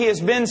same thing He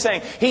has been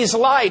saying. He's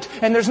light,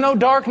 and there's no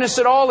darkness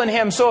at all in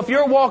Him. So if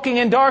you're walking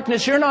in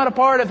darkness, you're not a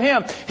part of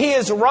Him. He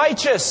is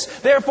righteous.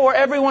 Therefore,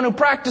 everyone who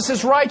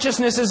practices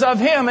righteousness is of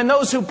Him. And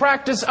those who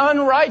practice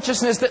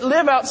unrighteousness, that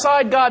live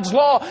outside God's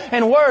law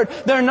and Word,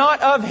 they're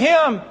not of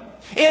Him.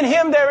 In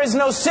Him there is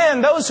no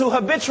sin. Those who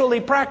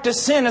habitually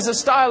practice sin as a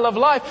style of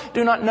life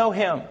do not know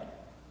Him.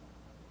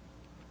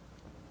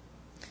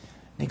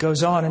 He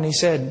goes on and he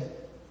said,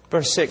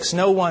 verse 6,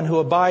 no one who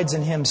abides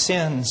in Him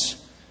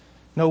sins.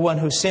 No one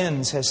who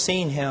sins has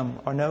seen Him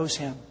or knows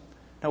Him.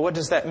 Now what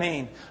does that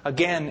mean?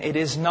 Again, it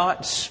is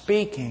not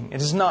speaking.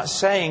 It is not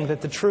saying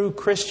that the true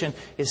Christian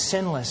is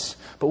sinless.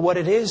 But what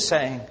it is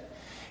saying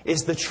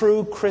is the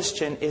true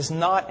Christian is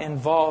not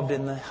involved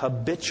in the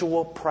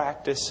habitual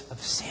practice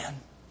of sin.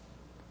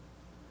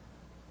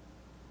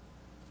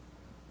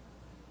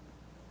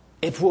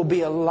 It will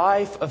be a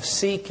life of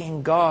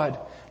seeking God.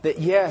 That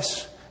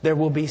yes, there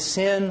will be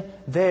sin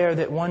there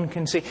that one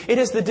can see. It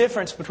is the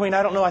difference between,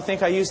 I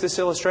think I used this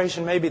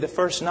illustration maybe the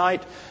first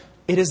night.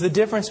 It is the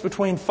difference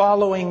between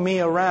following me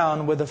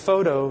around with a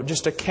photo,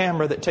 just a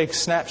camera that takes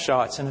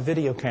snapshots, and a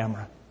video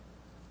camera.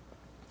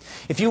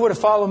 If you were to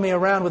follow me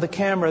around with a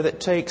camera that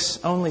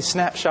takes only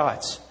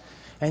snapshots,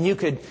 and you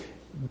could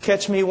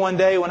catch me one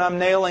day when I'm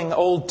nailing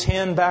old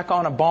tin back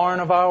on a barn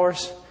of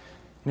ours.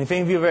 And if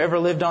any of you have ever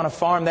lived on a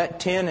farm, that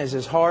tin is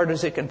as hard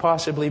as it can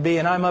possibly be.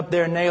 And I'm up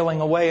there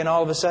nailing away, and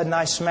all of a sudden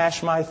I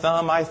smash my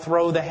thumb, I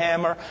throw the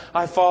hammer,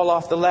 I fall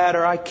off the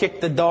ladder, I kick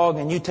the dog,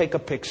 and you take a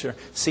picture.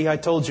 See, I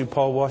told you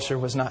Paul Washer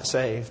was not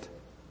saved.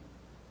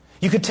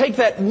 You could take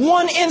that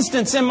one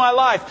instance in my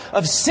life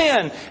of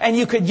sin, and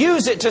you could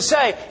use it to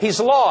say, he's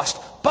lost.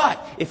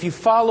 But if you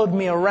followed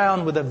me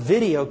around with a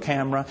video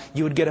camera,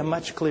 you would get a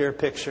much clearer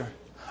picture.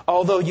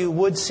 Although you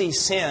would see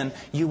sin,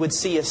 you would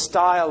see a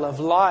style of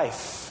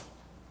life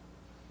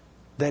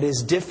that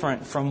is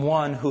different from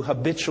one who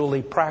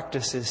habitually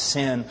practices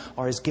sin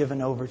or is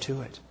given over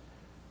to it.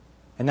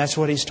 And that's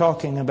what he's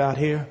talking about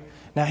here.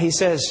 Now he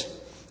says,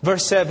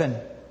 verse 7,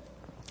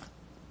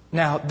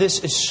 now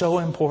this is so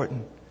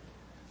important.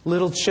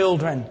 Little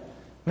children,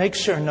 make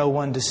sure no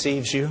one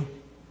deceives you.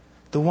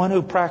 The one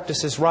who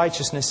practices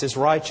righteousness is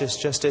righteous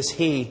just as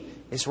He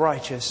is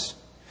righteous.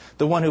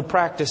 The one who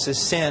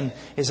practices sin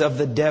is of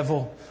the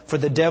devil, for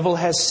the devil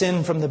has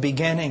sinned from the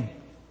beginning.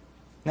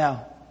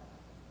 Now,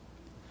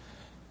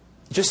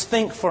 just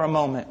think for a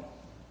moment,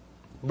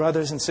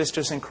 brothers and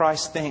sisters in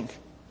Christ, think.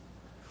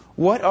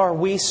 What are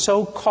we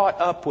so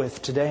caught up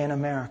with today in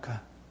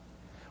America?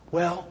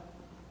 Well,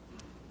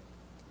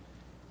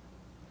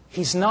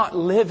 he's not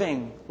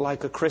living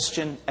like a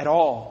Christian at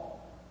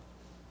all.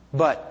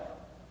 But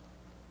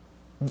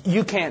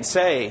you can't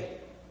say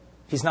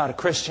he's not a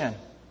Christian.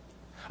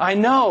 I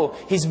know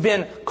he's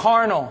been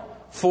carnal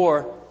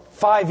for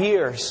 5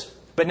 years.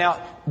 But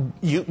now,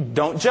 you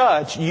don't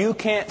judge. You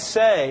can't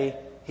say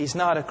he's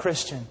not a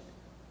Christian.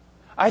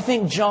 I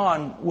think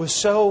John was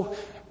so,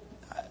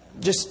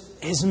 just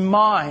his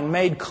mind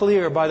made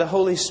clear by the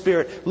Holy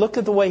Spirit. Look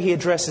at the way he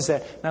addresses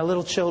that. Now,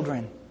 little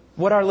children.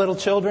 What are little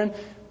children?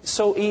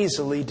 So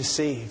easily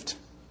deceived.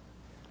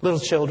 Little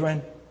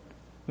children,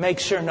 make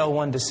sure no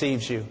one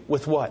deceives you.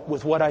 With what?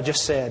 With what I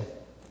just said.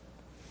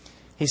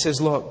 He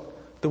says,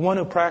 look, the one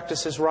who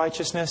practices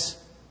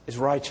righteousness is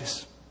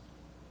righteous,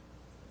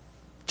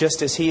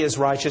 just as he is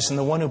righteous, and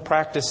the one who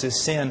practices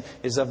sin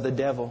is of the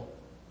devil.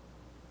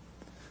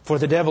 For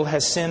the devil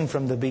has sinned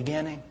from the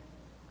beginning.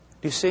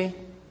 Do you see?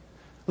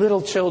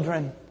 Little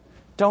children,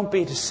 don't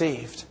be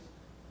deceived.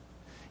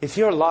 If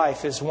your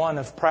life is one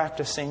of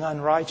practicing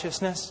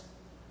unrighteousness,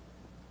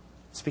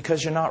 it's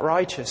because you're not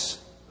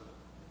righteous.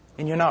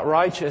 And you're not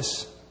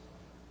righteous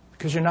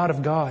because you're not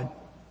of God.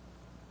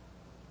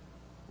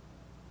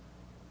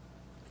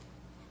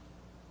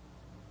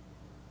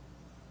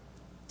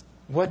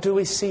 What do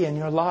we see in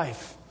your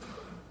life?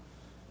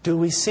 Do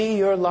we see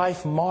your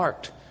life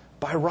marked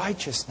by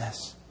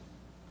righteousness?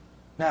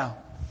 Now,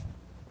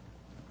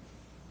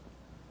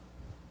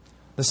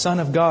 the Son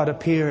of God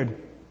appeared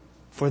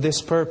for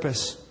this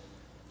purpose,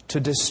 to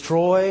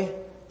destroy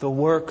the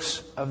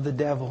works of the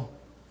devil.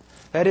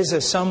 That is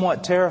a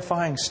somewhat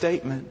terrifying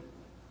statement.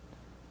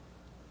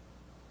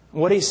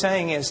 What he's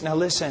saying is, now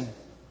listen,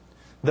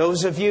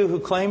 those of you who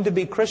claim to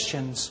be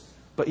Christians,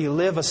 but you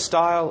live a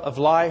style of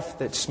life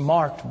that's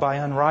marked by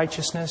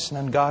unrighteousness and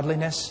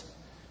ungodliness,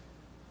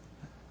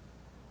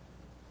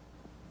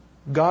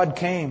 God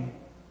came,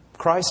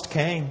 Christ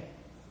came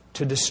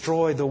to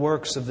destroy the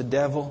works of the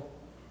devil.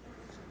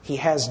 He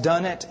has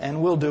done it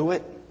and will do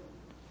it.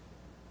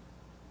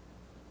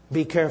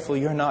 Be careful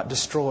you're not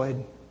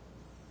destroyed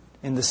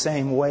in the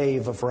same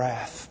wave of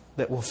wrath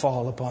that will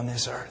fall upon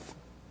this earth.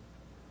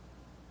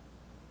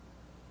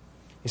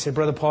 You say,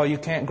 Brother Paul, you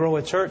can't grow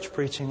a church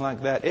preaching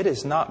like that. It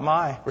is not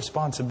my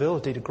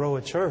responsibility to grow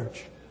a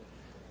church.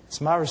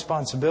 It's my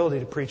responsibility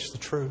to preach the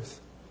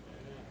truth.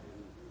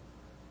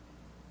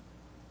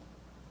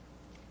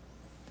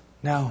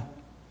 Now,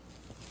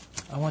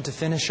 I want to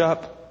finish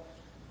up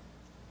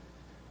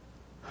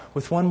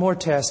with one more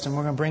test, and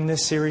we're going to bring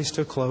this series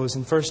to a close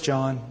in 1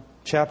 John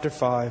chapter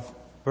 5,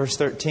 verse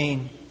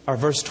 13, or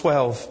verse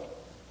 12.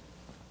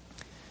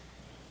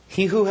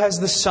 He who has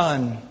the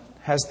Son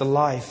has the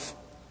life.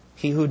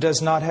 He who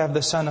does not have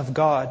the Son of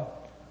God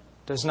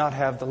does not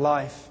have the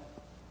life.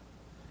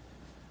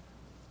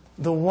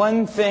 The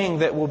one thing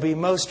that will be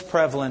most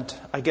prevalent,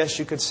 I guess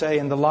you could say,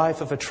 in the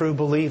life of a true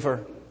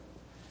believer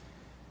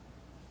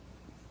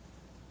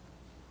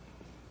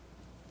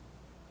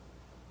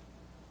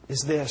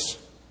is this.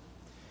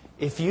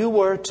 If you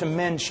were to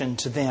mention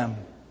to them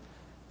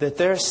that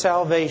their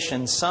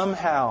salvation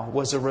somehow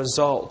was a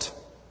result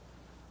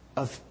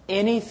of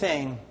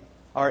anything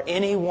or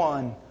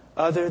anyone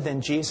other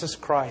than Jesus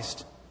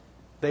Christ,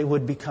 they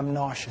would become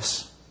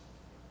nauseous.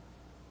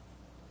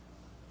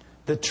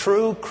 The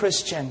true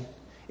Christian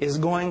is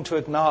going to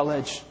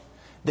acknowledge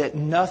that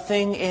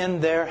nothing in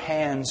their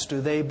hands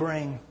do they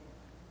bring.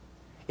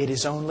 It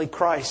is only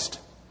Christ,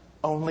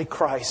 only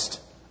Christ,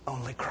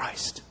 only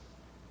Christ.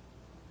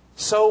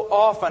 So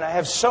often I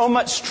have so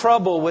much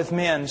trouble with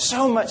men,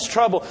 so much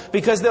trouble,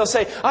 because they'll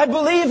say, I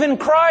believe in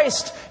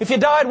Christ. If you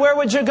died, where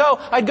would you go?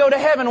 I'd go to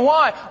heaven.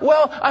 Why?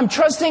 Well, I'm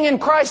trusting in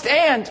Christ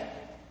and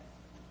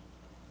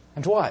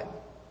what?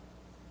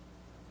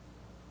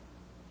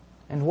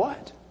 And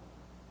what?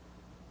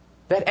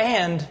 That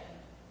and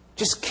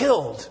just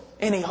killed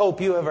any hope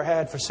you ever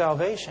had for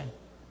salvation.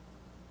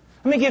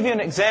 Let me give you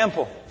an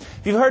example.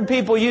 You've heard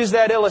people use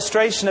that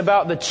illustration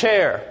about the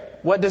chair.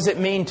 What does it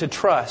mean to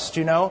trust,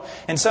 you know?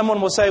 And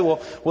someone will say, well,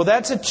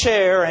 that's a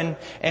chair,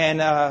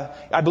 and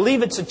I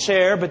believe it's a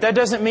chair, but that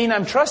doesn't mean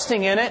I'm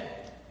trusting in it.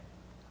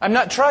 I'm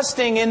not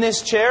trusting in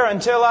this chair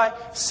until I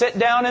sit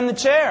down in the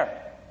chair.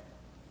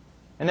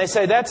 And they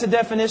say, that's a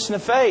definition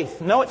of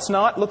faith. No, it's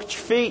not. Look at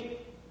your feet.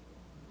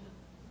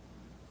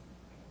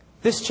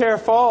 This chair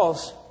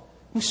falls.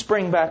 You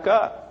spring back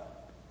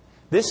up.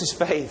 This is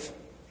faith.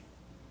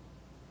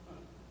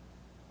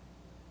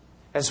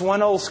 As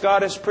one old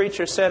Scottish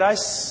preacher said,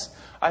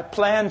 I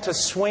plan to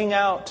swing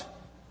out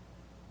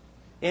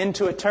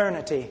into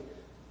eternity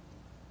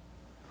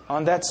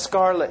on that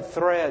scarlet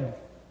thread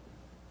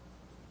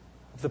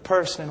of the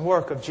person and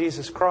work of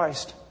Jesus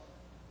Christ.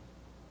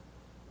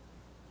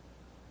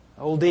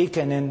 Old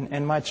deacon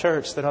in my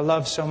church that I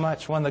love so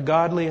much, one of the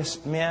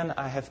godliest men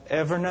I have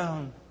ever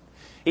known.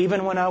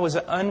 Even when I was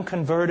an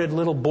unconverted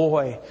little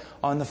boy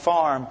on the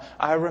farm,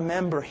 I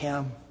remember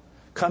him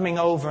coming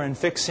over and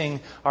fixing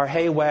our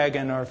hay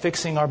wagon or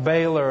fixing our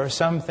baler or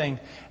something,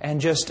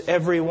 and just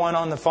everyone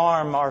on the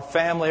farm, our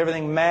family,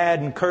 everything mad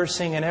and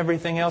cursing and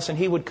everything else, and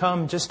he would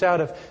come just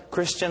out of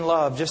Christian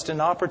love, just an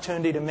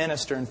opportunity to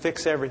minister and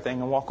fix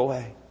everything and walk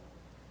away.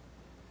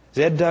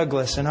 Ed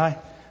Douglas, and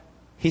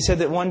he said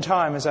that one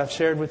time, as I've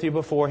shared with you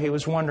before, he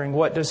was wondering,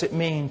 what does it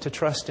mean to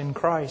trust in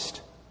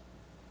Christ?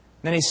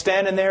 Then he's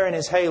standing there in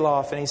his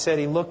hayloft, and he said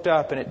he looked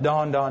up and it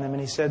dawned on him,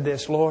 and he said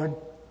this, Lord,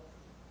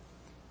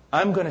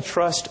 I'm going to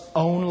trust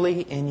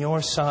only in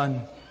Your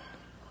Son.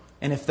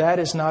 And if that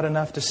is not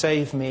enough to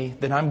save me,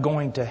 then I'm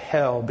going to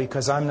hell,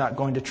 because I'm not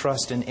going to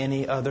trust in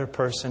any other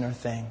person or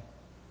thing.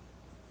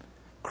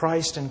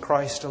 Christ and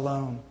Christ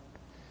alone.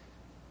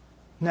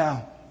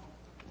 Now,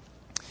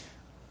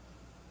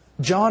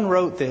 John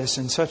wrote this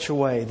in such a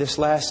way, this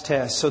last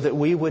test, so that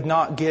we would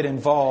not get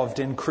involved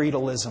in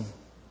creedalism.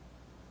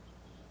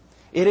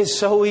 It is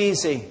so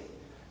easy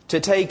to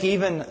take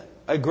even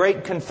a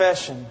great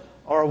confession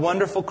or a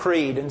wonderful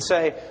creed and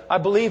say, I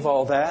believe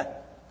all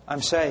that,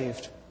 I'm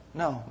saved.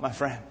 No, my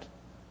friend.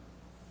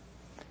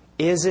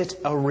 Is it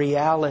a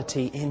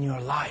reality in your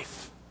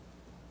life?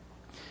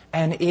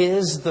 And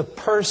is the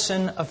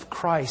person of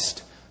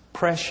Christ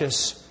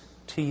precious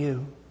to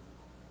you?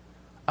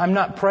 I'm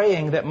not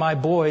praying that my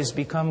boys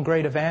become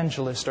great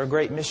evangelists or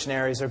great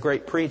missionaries or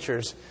great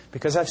preachers,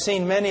 because I've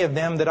seen many of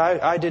them that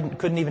I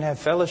couldn't even have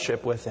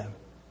fellowship with them.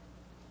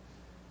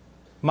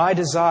 My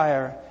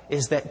desire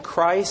is that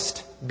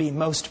Christ be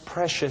most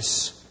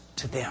precious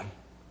to them.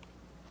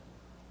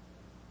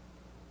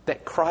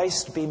 That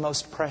Christ be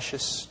most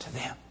precious to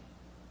them.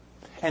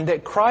 And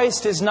that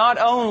Christ is not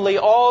only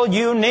all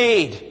you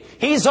need,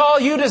 He's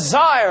all you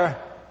desire.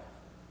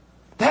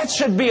 That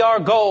should be our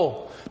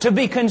goal. To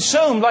be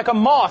consumed like a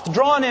moth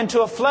drawn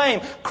into a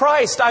flame.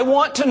 Christ, I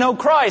want to know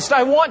Christ.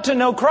 I want to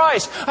know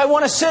Christ. I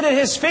want to sit at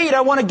His feet.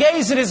 I want to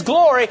gaze at His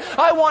glory.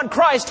 I want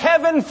Christ.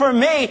 Heaven for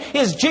me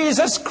is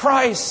Jesus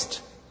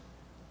Christ.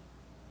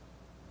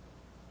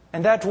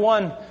 And that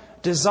one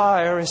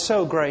desire is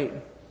so great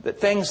that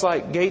things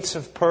like gates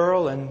of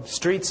pearl and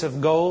streets of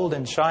gold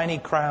and shiny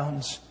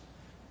crowns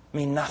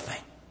mean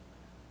nothing.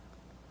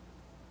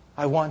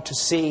 I want to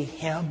see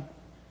Him.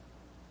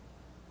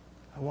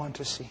 I want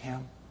to see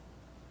Him.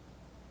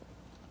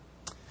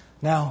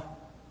 Now,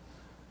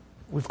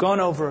 we've gone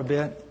over a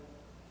bit,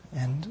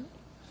 and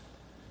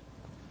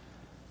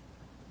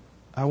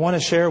I want to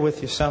share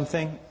with you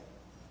something.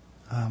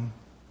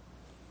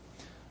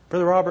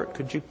 Brother Robert,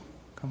 could you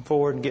come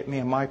forward and get me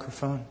a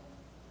microphone?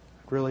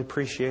 I'd really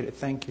appreciate it.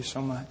 Thank you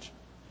so much.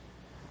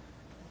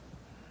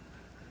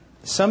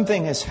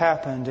 Something has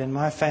happened in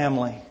my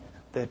family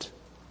that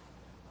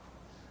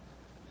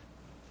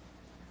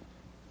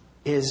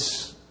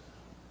is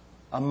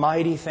a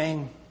mighty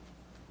thing.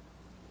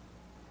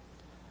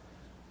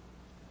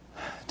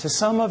 To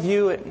some of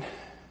you,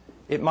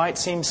 it might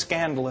seem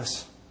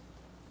scandalous.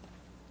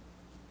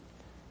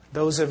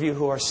 Those of you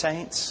who are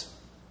saints,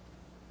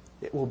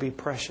 it will be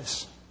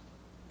precious.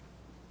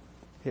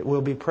 It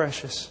will be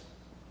precious.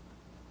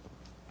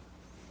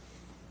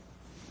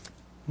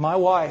 My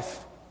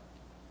wife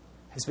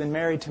has been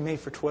married to me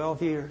for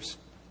 12 years.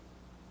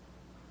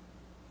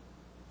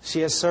 She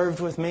has served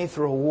with me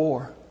through a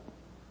war.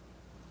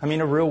 I mean,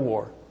 a real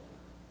war.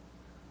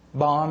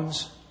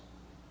 Bombs,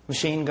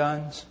 machine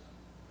guns,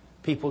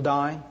 people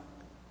dying.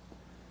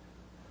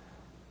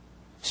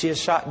 She has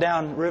shot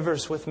down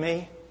rivers with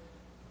me,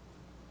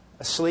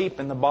 asleep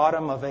in the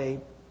bottom of a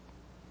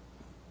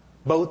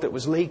boat that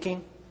was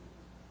leaking,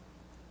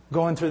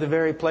 going through the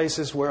very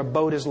places where a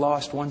boat is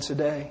lost once a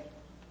day.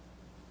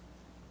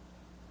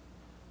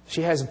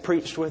 She has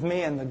preached with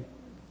me in the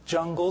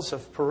jungles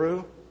of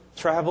Peru,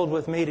 traveled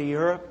with me to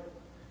Europe,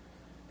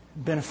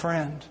 been a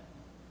friend,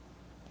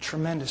 a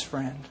tremendous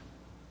friend.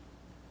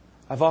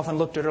 I've often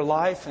looked at her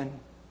life and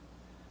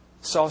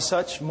saw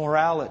such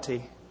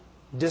morality,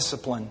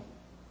 discipline,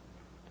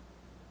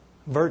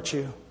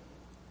 virtue.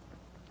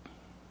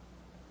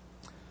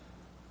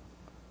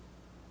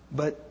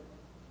 But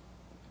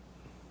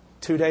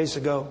 2 days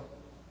ago,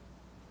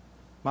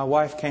 my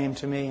wife came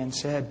to me and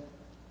said,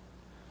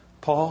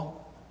 "Paul,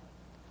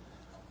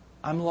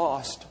 I'm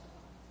lost.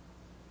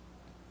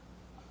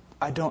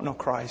 I don't know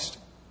Christ.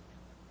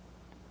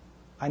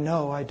 I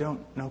know I don't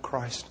know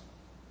Christ.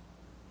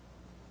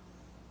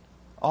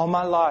 All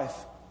my life,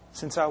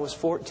 since I was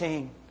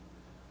 14,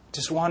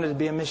 just wanted to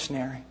be a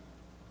missionary.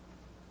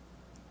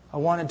 I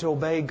wanted to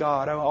obey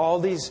God. All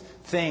these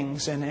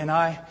things. And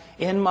I,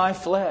 in my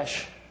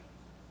flesh,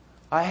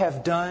 I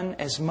have done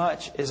as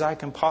much as I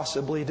can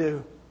possibly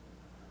do.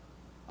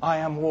 I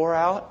am wore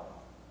out.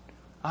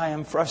 I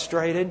am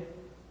frustrated.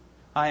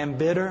 I am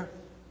bitter.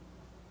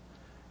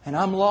 And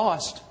I'm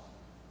lost."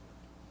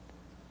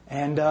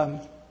 And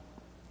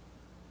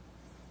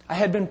I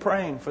had been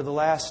praying for the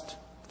last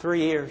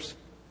 3 years.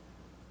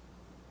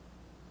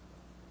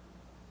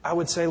 I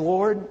would say,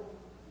 "Lord,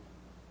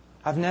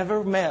 I've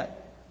never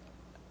met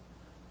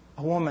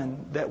a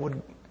woman that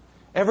would..."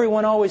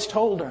 Everyone always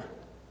told her,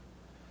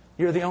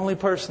 "You're the only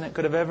person that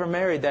could have ever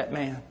married that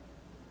man.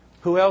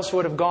 Who else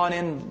would have gone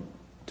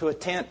into a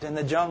tent in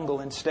the jungle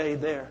and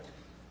stayed there?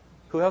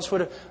 Who else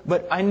would have..."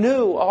 But I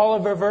knew all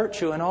of her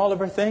virtue and all of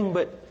her thing,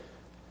 but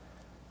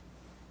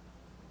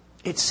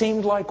it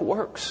seemed like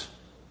works.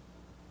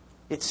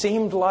 It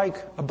seemed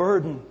like a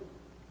burden.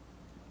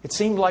 It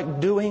seemed like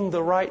doing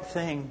the right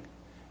thing.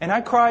 And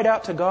I cried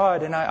out to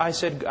God and I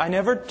said, I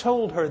never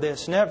told her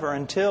this, never,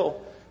 until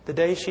the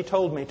day she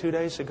told me 2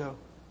 days ago.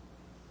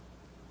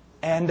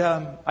 And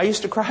I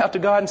used to cry out to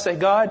God and say,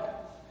 "God,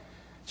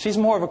 she's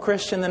more of a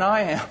Christian than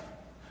I am.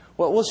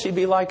 What will she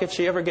be like if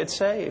she ever gets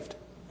saved?"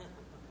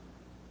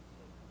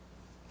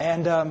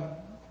 And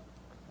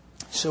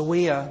so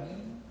we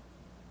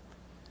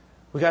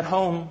got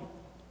home,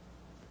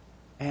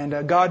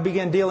 and God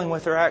began dealing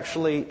with her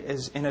actually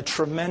in a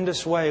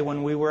tremendous way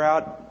when we were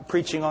out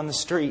preaching on the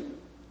street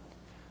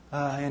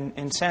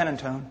in San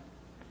Antonio.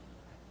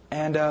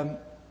 And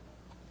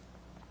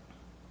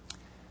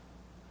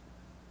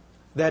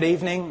that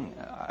evening,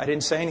 I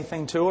didn't say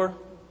anything to her.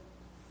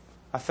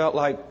 I felt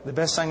like the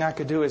best thing I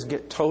could do is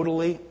get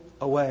totally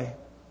away.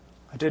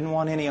 I didn't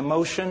want any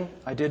emotion.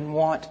 I didn't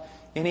want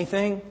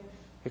anything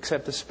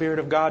except the Spirit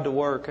of God to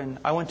work. And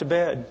I went to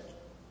bed.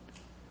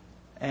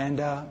 And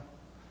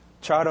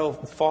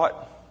Chado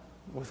fought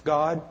with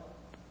God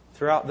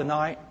throughout the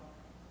night.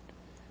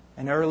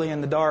 And early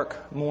in the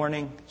dark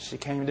morning, she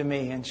came to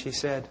me and she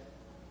said,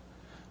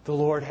 "The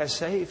Lord has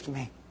saved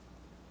me.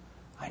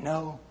 I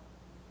know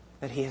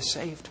that He has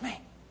saved me.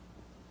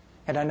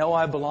 And I know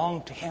I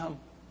belong to Him.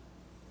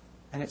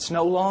 And it's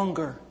no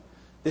longer,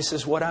 this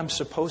is what I'm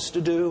supposed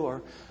to do,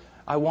 or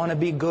I want to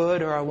be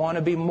good, or I want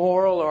to be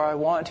moral, or I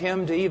want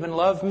Him to even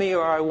love me,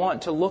 or I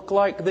want to look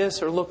like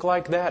this or look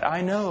like that.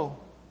 I know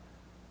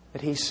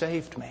that He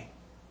saved me."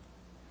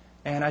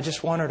 And I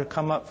just want her to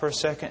come up for a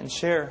second and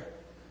share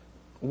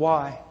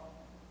why.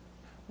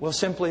 Well,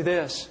 simply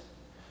this.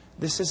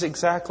 This is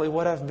exactly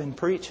what I've been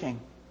preaching.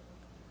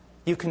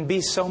 You can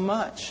be so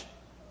much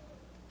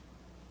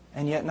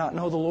and yet not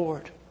know the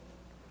Lord.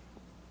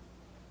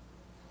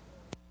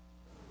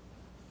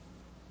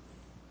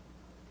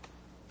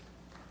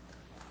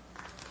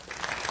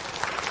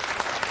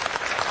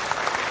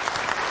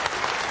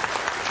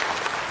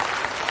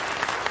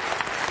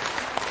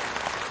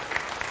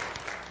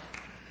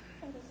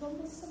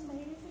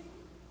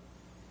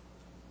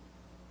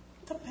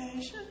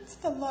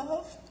 The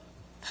love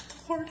that the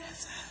Lord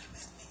has had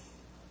with me.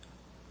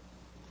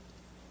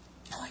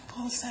 Like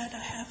Paul said, I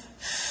have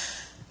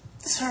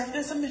served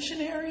as a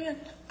missionary and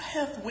I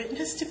have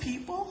witnessed to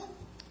people,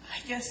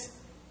 I guess,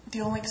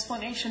 the only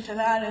explanation to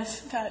that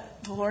is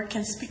that the Lord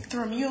can speak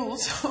through a mule,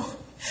 so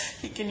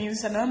He can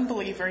use an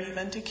unbeliever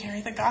even to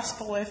carry the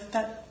gospel if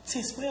that's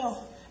His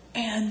will.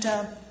 And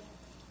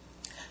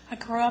I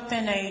grew up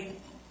in a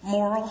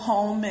moral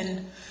home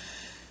and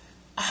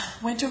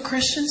went to a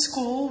Christian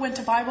school, went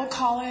to Bible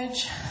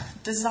college,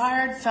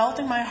 felt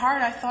in my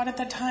heart, I thought at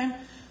the time,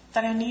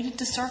 that I needed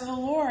to serve the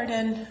Lord.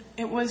 And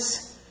it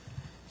was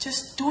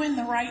just doing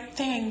the right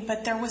thing,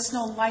 but there was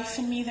no life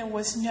in me. There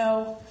was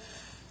no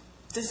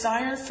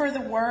desire for the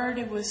Word.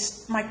 It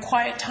was my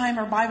quiet time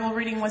or Bible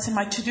reading was in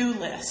my to-do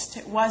list.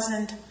 It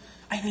wasn't,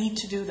 I need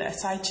to do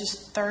this. I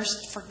just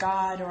thirst for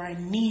God, or I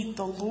need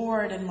the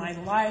Lord in my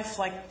life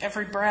like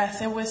every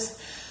breath. It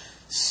was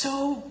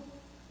so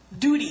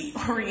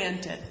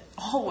duty-oriented,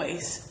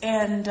 always.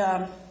 And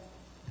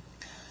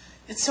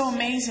it's so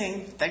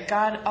amazing that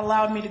God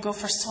allowed me to go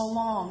for so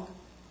long.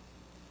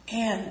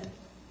 And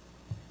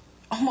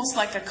almost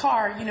like a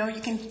car,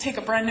 you can take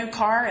a brand new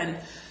car and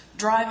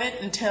drive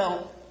it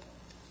until,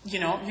 you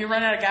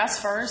run out of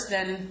gas first,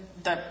 then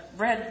the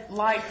red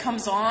light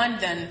comes on,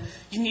 then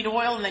you need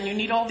oil, and then you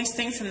need all these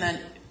things, and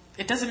then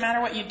it doesn't matter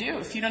what you do.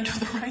 If you don't do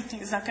the right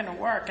thing, it's not going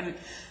to work. And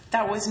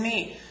that was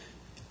me.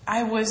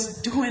 I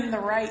was doing the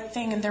right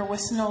thing, and there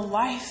was no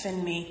life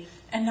in me.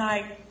 And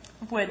I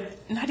would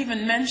not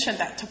even mention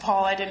that to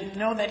Paul. I didn't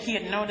know that he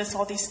had noticed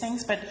all these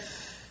things, but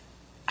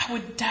I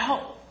would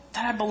doubt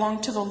that I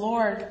belonged to the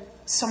Lord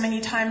so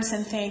many times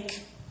and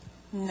think,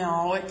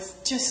 no, it's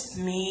just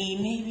me.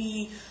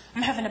 Maybe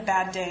I'm having a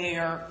bad day,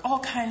 or all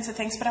kinds of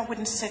things. But I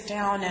wouldn't sit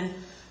down and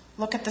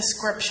look at the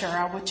scripture.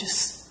 I would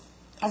just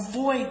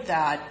avoid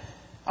that.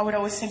 I would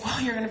always think,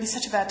 well, you're going to be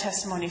such a bad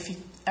testimony if you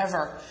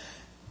ever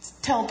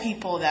tell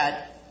people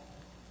that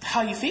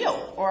how you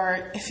feel,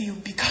 or if you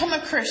become a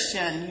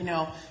Christian,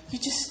 you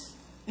just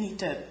need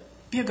to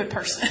be a good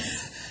person.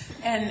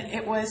 And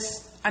it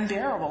was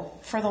unbearable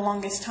for the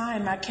longest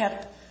time. I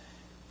kept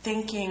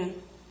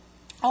thinking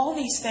all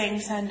these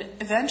things, and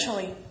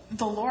eventually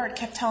the Lord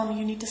kept telling me,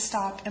 you need to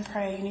stop and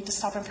pray, you need to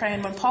stop and pray.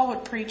 And when Paul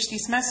would preach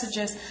these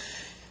messages,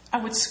 I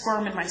would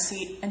squirm in my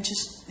seat and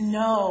just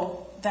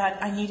know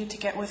that I needed to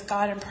get with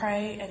God and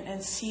pray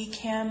and seek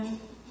Him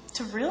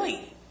to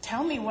really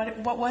tell me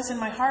what was in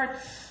my heart.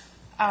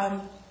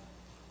 I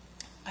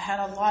had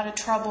a lot of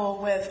trouble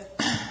with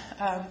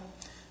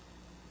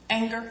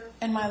anger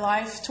in my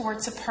life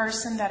towards a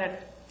person that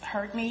had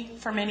hurt me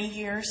for many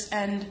years,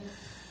 and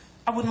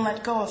I wouldn't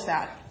let go of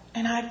that.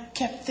 And I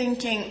kept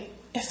thinking,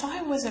 if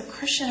I was a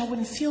Christian, I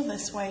wouldn't feel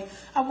this way.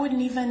 I would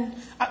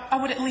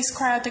at least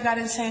cry out to God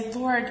and say,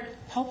 Lord,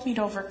 help me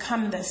to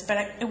overcome this. But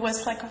it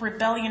was like a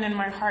rebellion in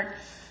my heart.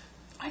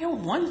 I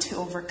don't want to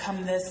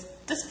overcome this.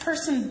 This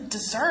person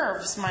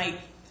deserves my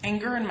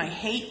anger and my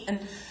hate. And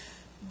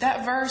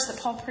that verse that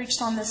Paul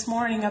preached on this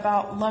morning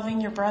about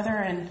loving your brother,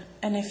 and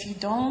if you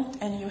don't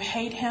and you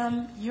hate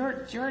him,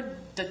 you're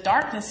the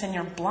darkness and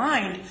you're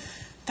blind.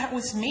 That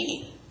was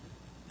me.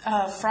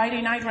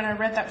 Friday night when I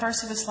read that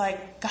verse, it was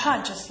like,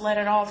 God, just let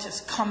it all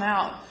just come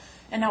out.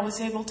 And I was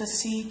able to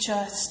see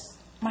just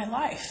my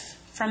life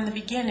from the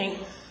beginning.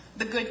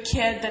 The good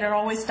kid that had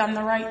always done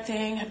the right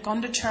thing, had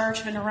gone to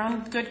church, been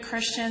around good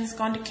Christians,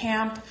 gone to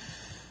camp,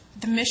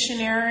 the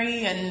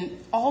missionary, and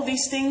all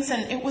these things.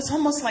 And it was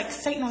almost like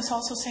Satan was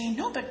also saying,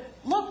 no, but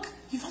look,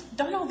 you've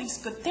done all these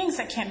good things.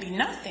 That can't be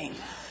nothing.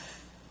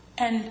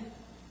 And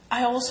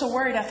I also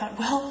worried. I thought,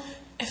 well,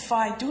 if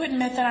I do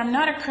admit that I'm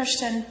not a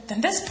Christian,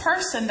 then this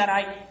person that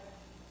I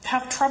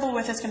have trouble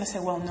with is going to say,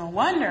 well, no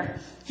wonder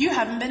you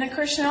haven't been a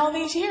Christian all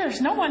these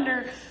years. No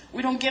wonder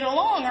we don't get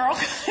along, or all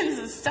kinds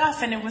of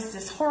stuff. And it was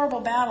this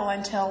horrible battle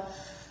until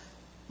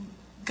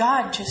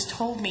God just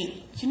told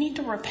me, you need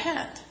to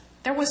repent.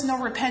 There was no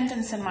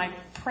repentance in my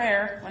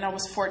prayer when I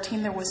was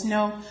 14. There was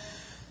no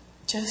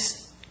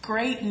just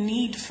great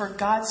need for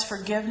God's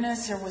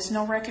forgiveness. There was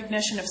no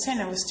recognition of sin.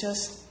 It was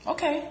just,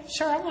 okay,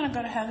 sure, I want to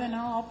go to heaven.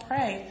 I'll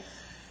pray.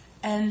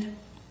 And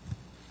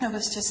it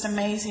was just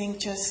amazing,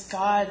 just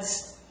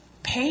God's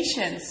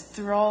patience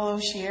through all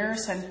those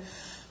years. And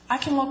I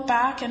can look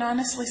back and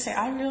honestly say,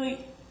 I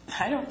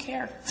don't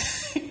care.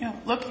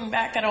 Looking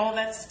back at all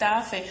that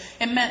stuff,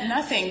 it meant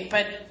nothing,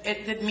 but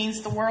it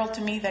means the world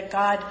to me that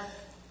God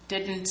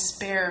didn't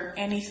spare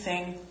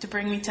anything to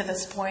bring me to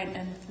this point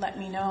and let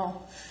me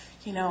know,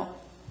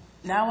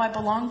 now I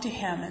belong to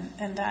Him,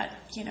 and that,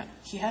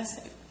 He has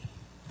saved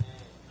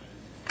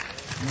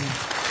me.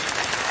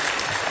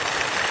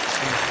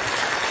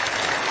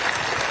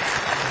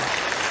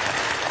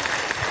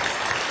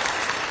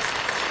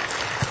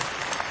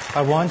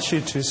 I want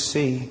you to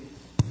see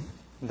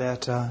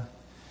that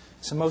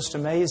it's the most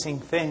amazing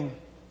thing.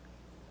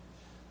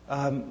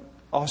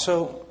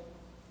 Also,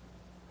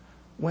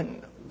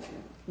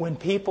 when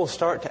people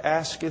start to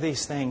ask you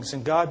these things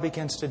and God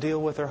begins to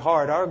deal with their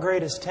heart, our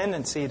greatest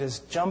tendency is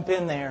to jump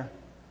in there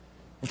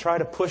and try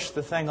to push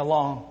the thing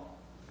along.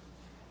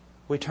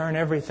 We turn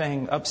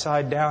everything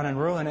upside down and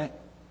ruin it.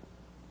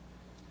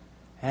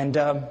 And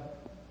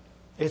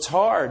it's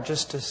hard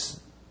just to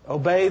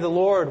obey the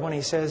Lord when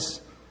He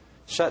says,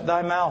 shut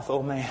thy mouth,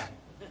 O man.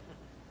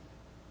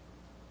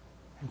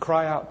 and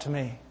cry out to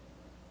me.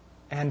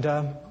 And,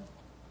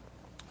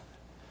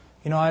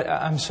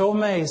 I'm so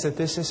amazed that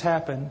this has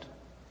happened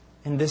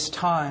in this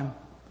time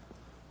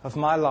of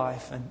my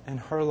life and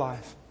her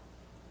life.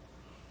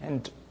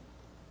 And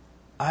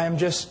I am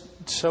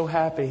just so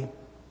happy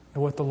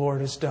at what the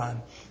Lord has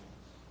done.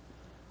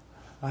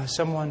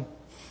 The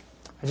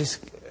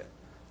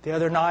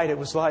other night it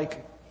was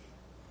like,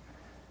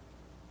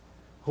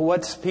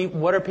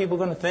 what are people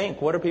going to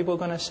think? What are people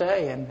going to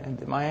say?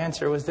 And my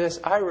answer was this: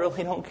 I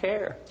really don't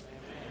care.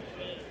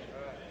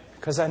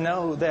 Because I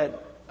know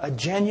that a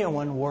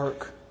genuine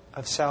work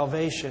of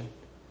salvation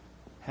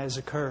has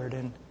occurred.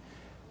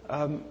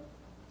 And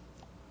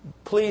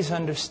please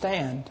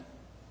understand,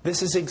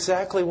 this is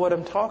exactly what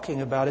I'm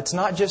talking about. It's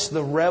not just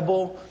the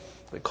rebel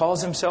that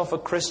calls himself a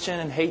Christian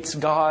and hates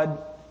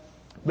God,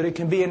 but it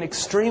can be an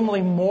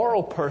extremely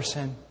moral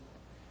person,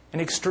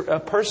 a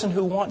person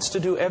who wants to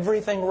do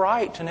everything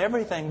right and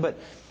everything, but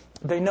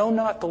they know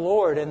not the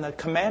Lord, and the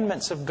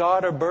commandments of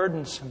God are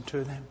burdensome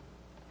to them.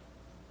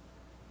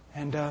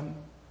 And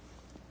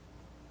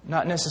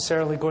not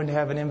necessarily going to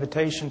have an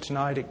invitation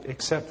tonight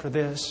except for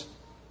this.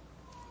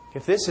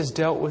 If this has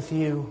dealt with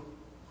you,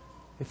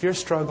 if you're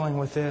struggling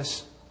with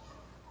this,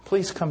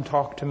 please come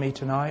talk to me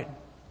tonight,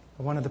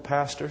 or one of the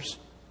pastors.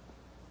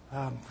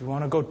 If you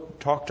want to go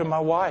talk to my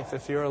wife,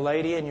 if you're a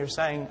lady and you're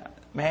saying,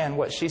 man,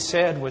 what she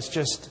said was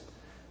just,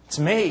 it's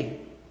me.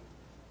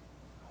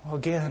 Well,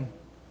 again,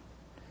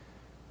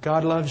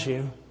 God loves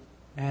you.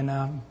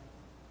 And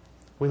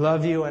we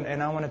love you.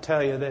 And I want to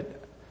tell you that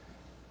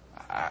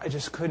I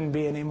just couldn't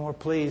be any more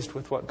pleased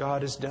with what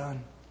God has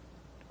done.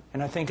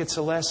 And I think it's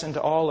a lesson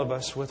to all of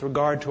us with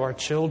regard to our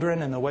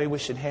children and the way we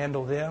should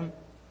handle them.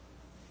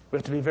 We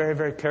have to be very,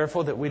 very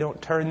careful that we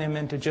don't turn them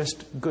into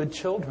just good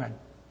children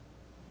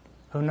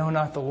who know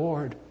not the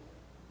Lord,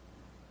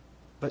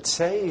 but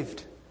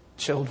saved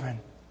children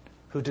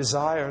who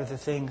desire the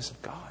things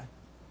of God.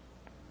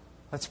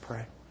 Let's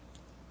pray.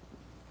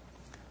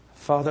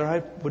 Father, I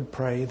would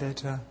pray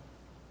that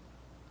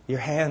your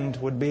hand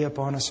would be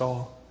upon us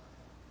all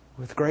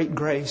with great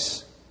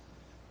grace,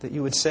 that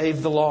you would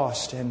save the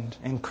lost and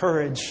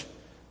encourage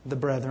the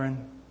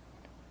brethren.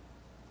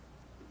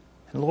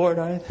 And Lord,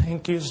 I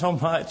thank you so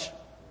much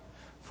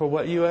for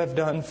what you have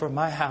done for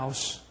my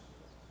house.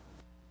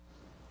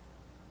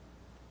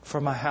 For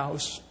my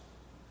house.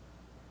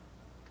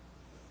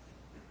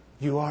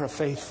 You are a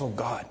faithful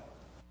God.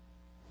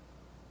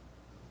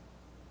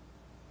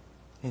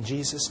 In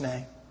Jesus'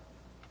 name,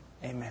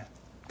 amen.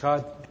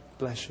 God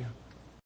bless you.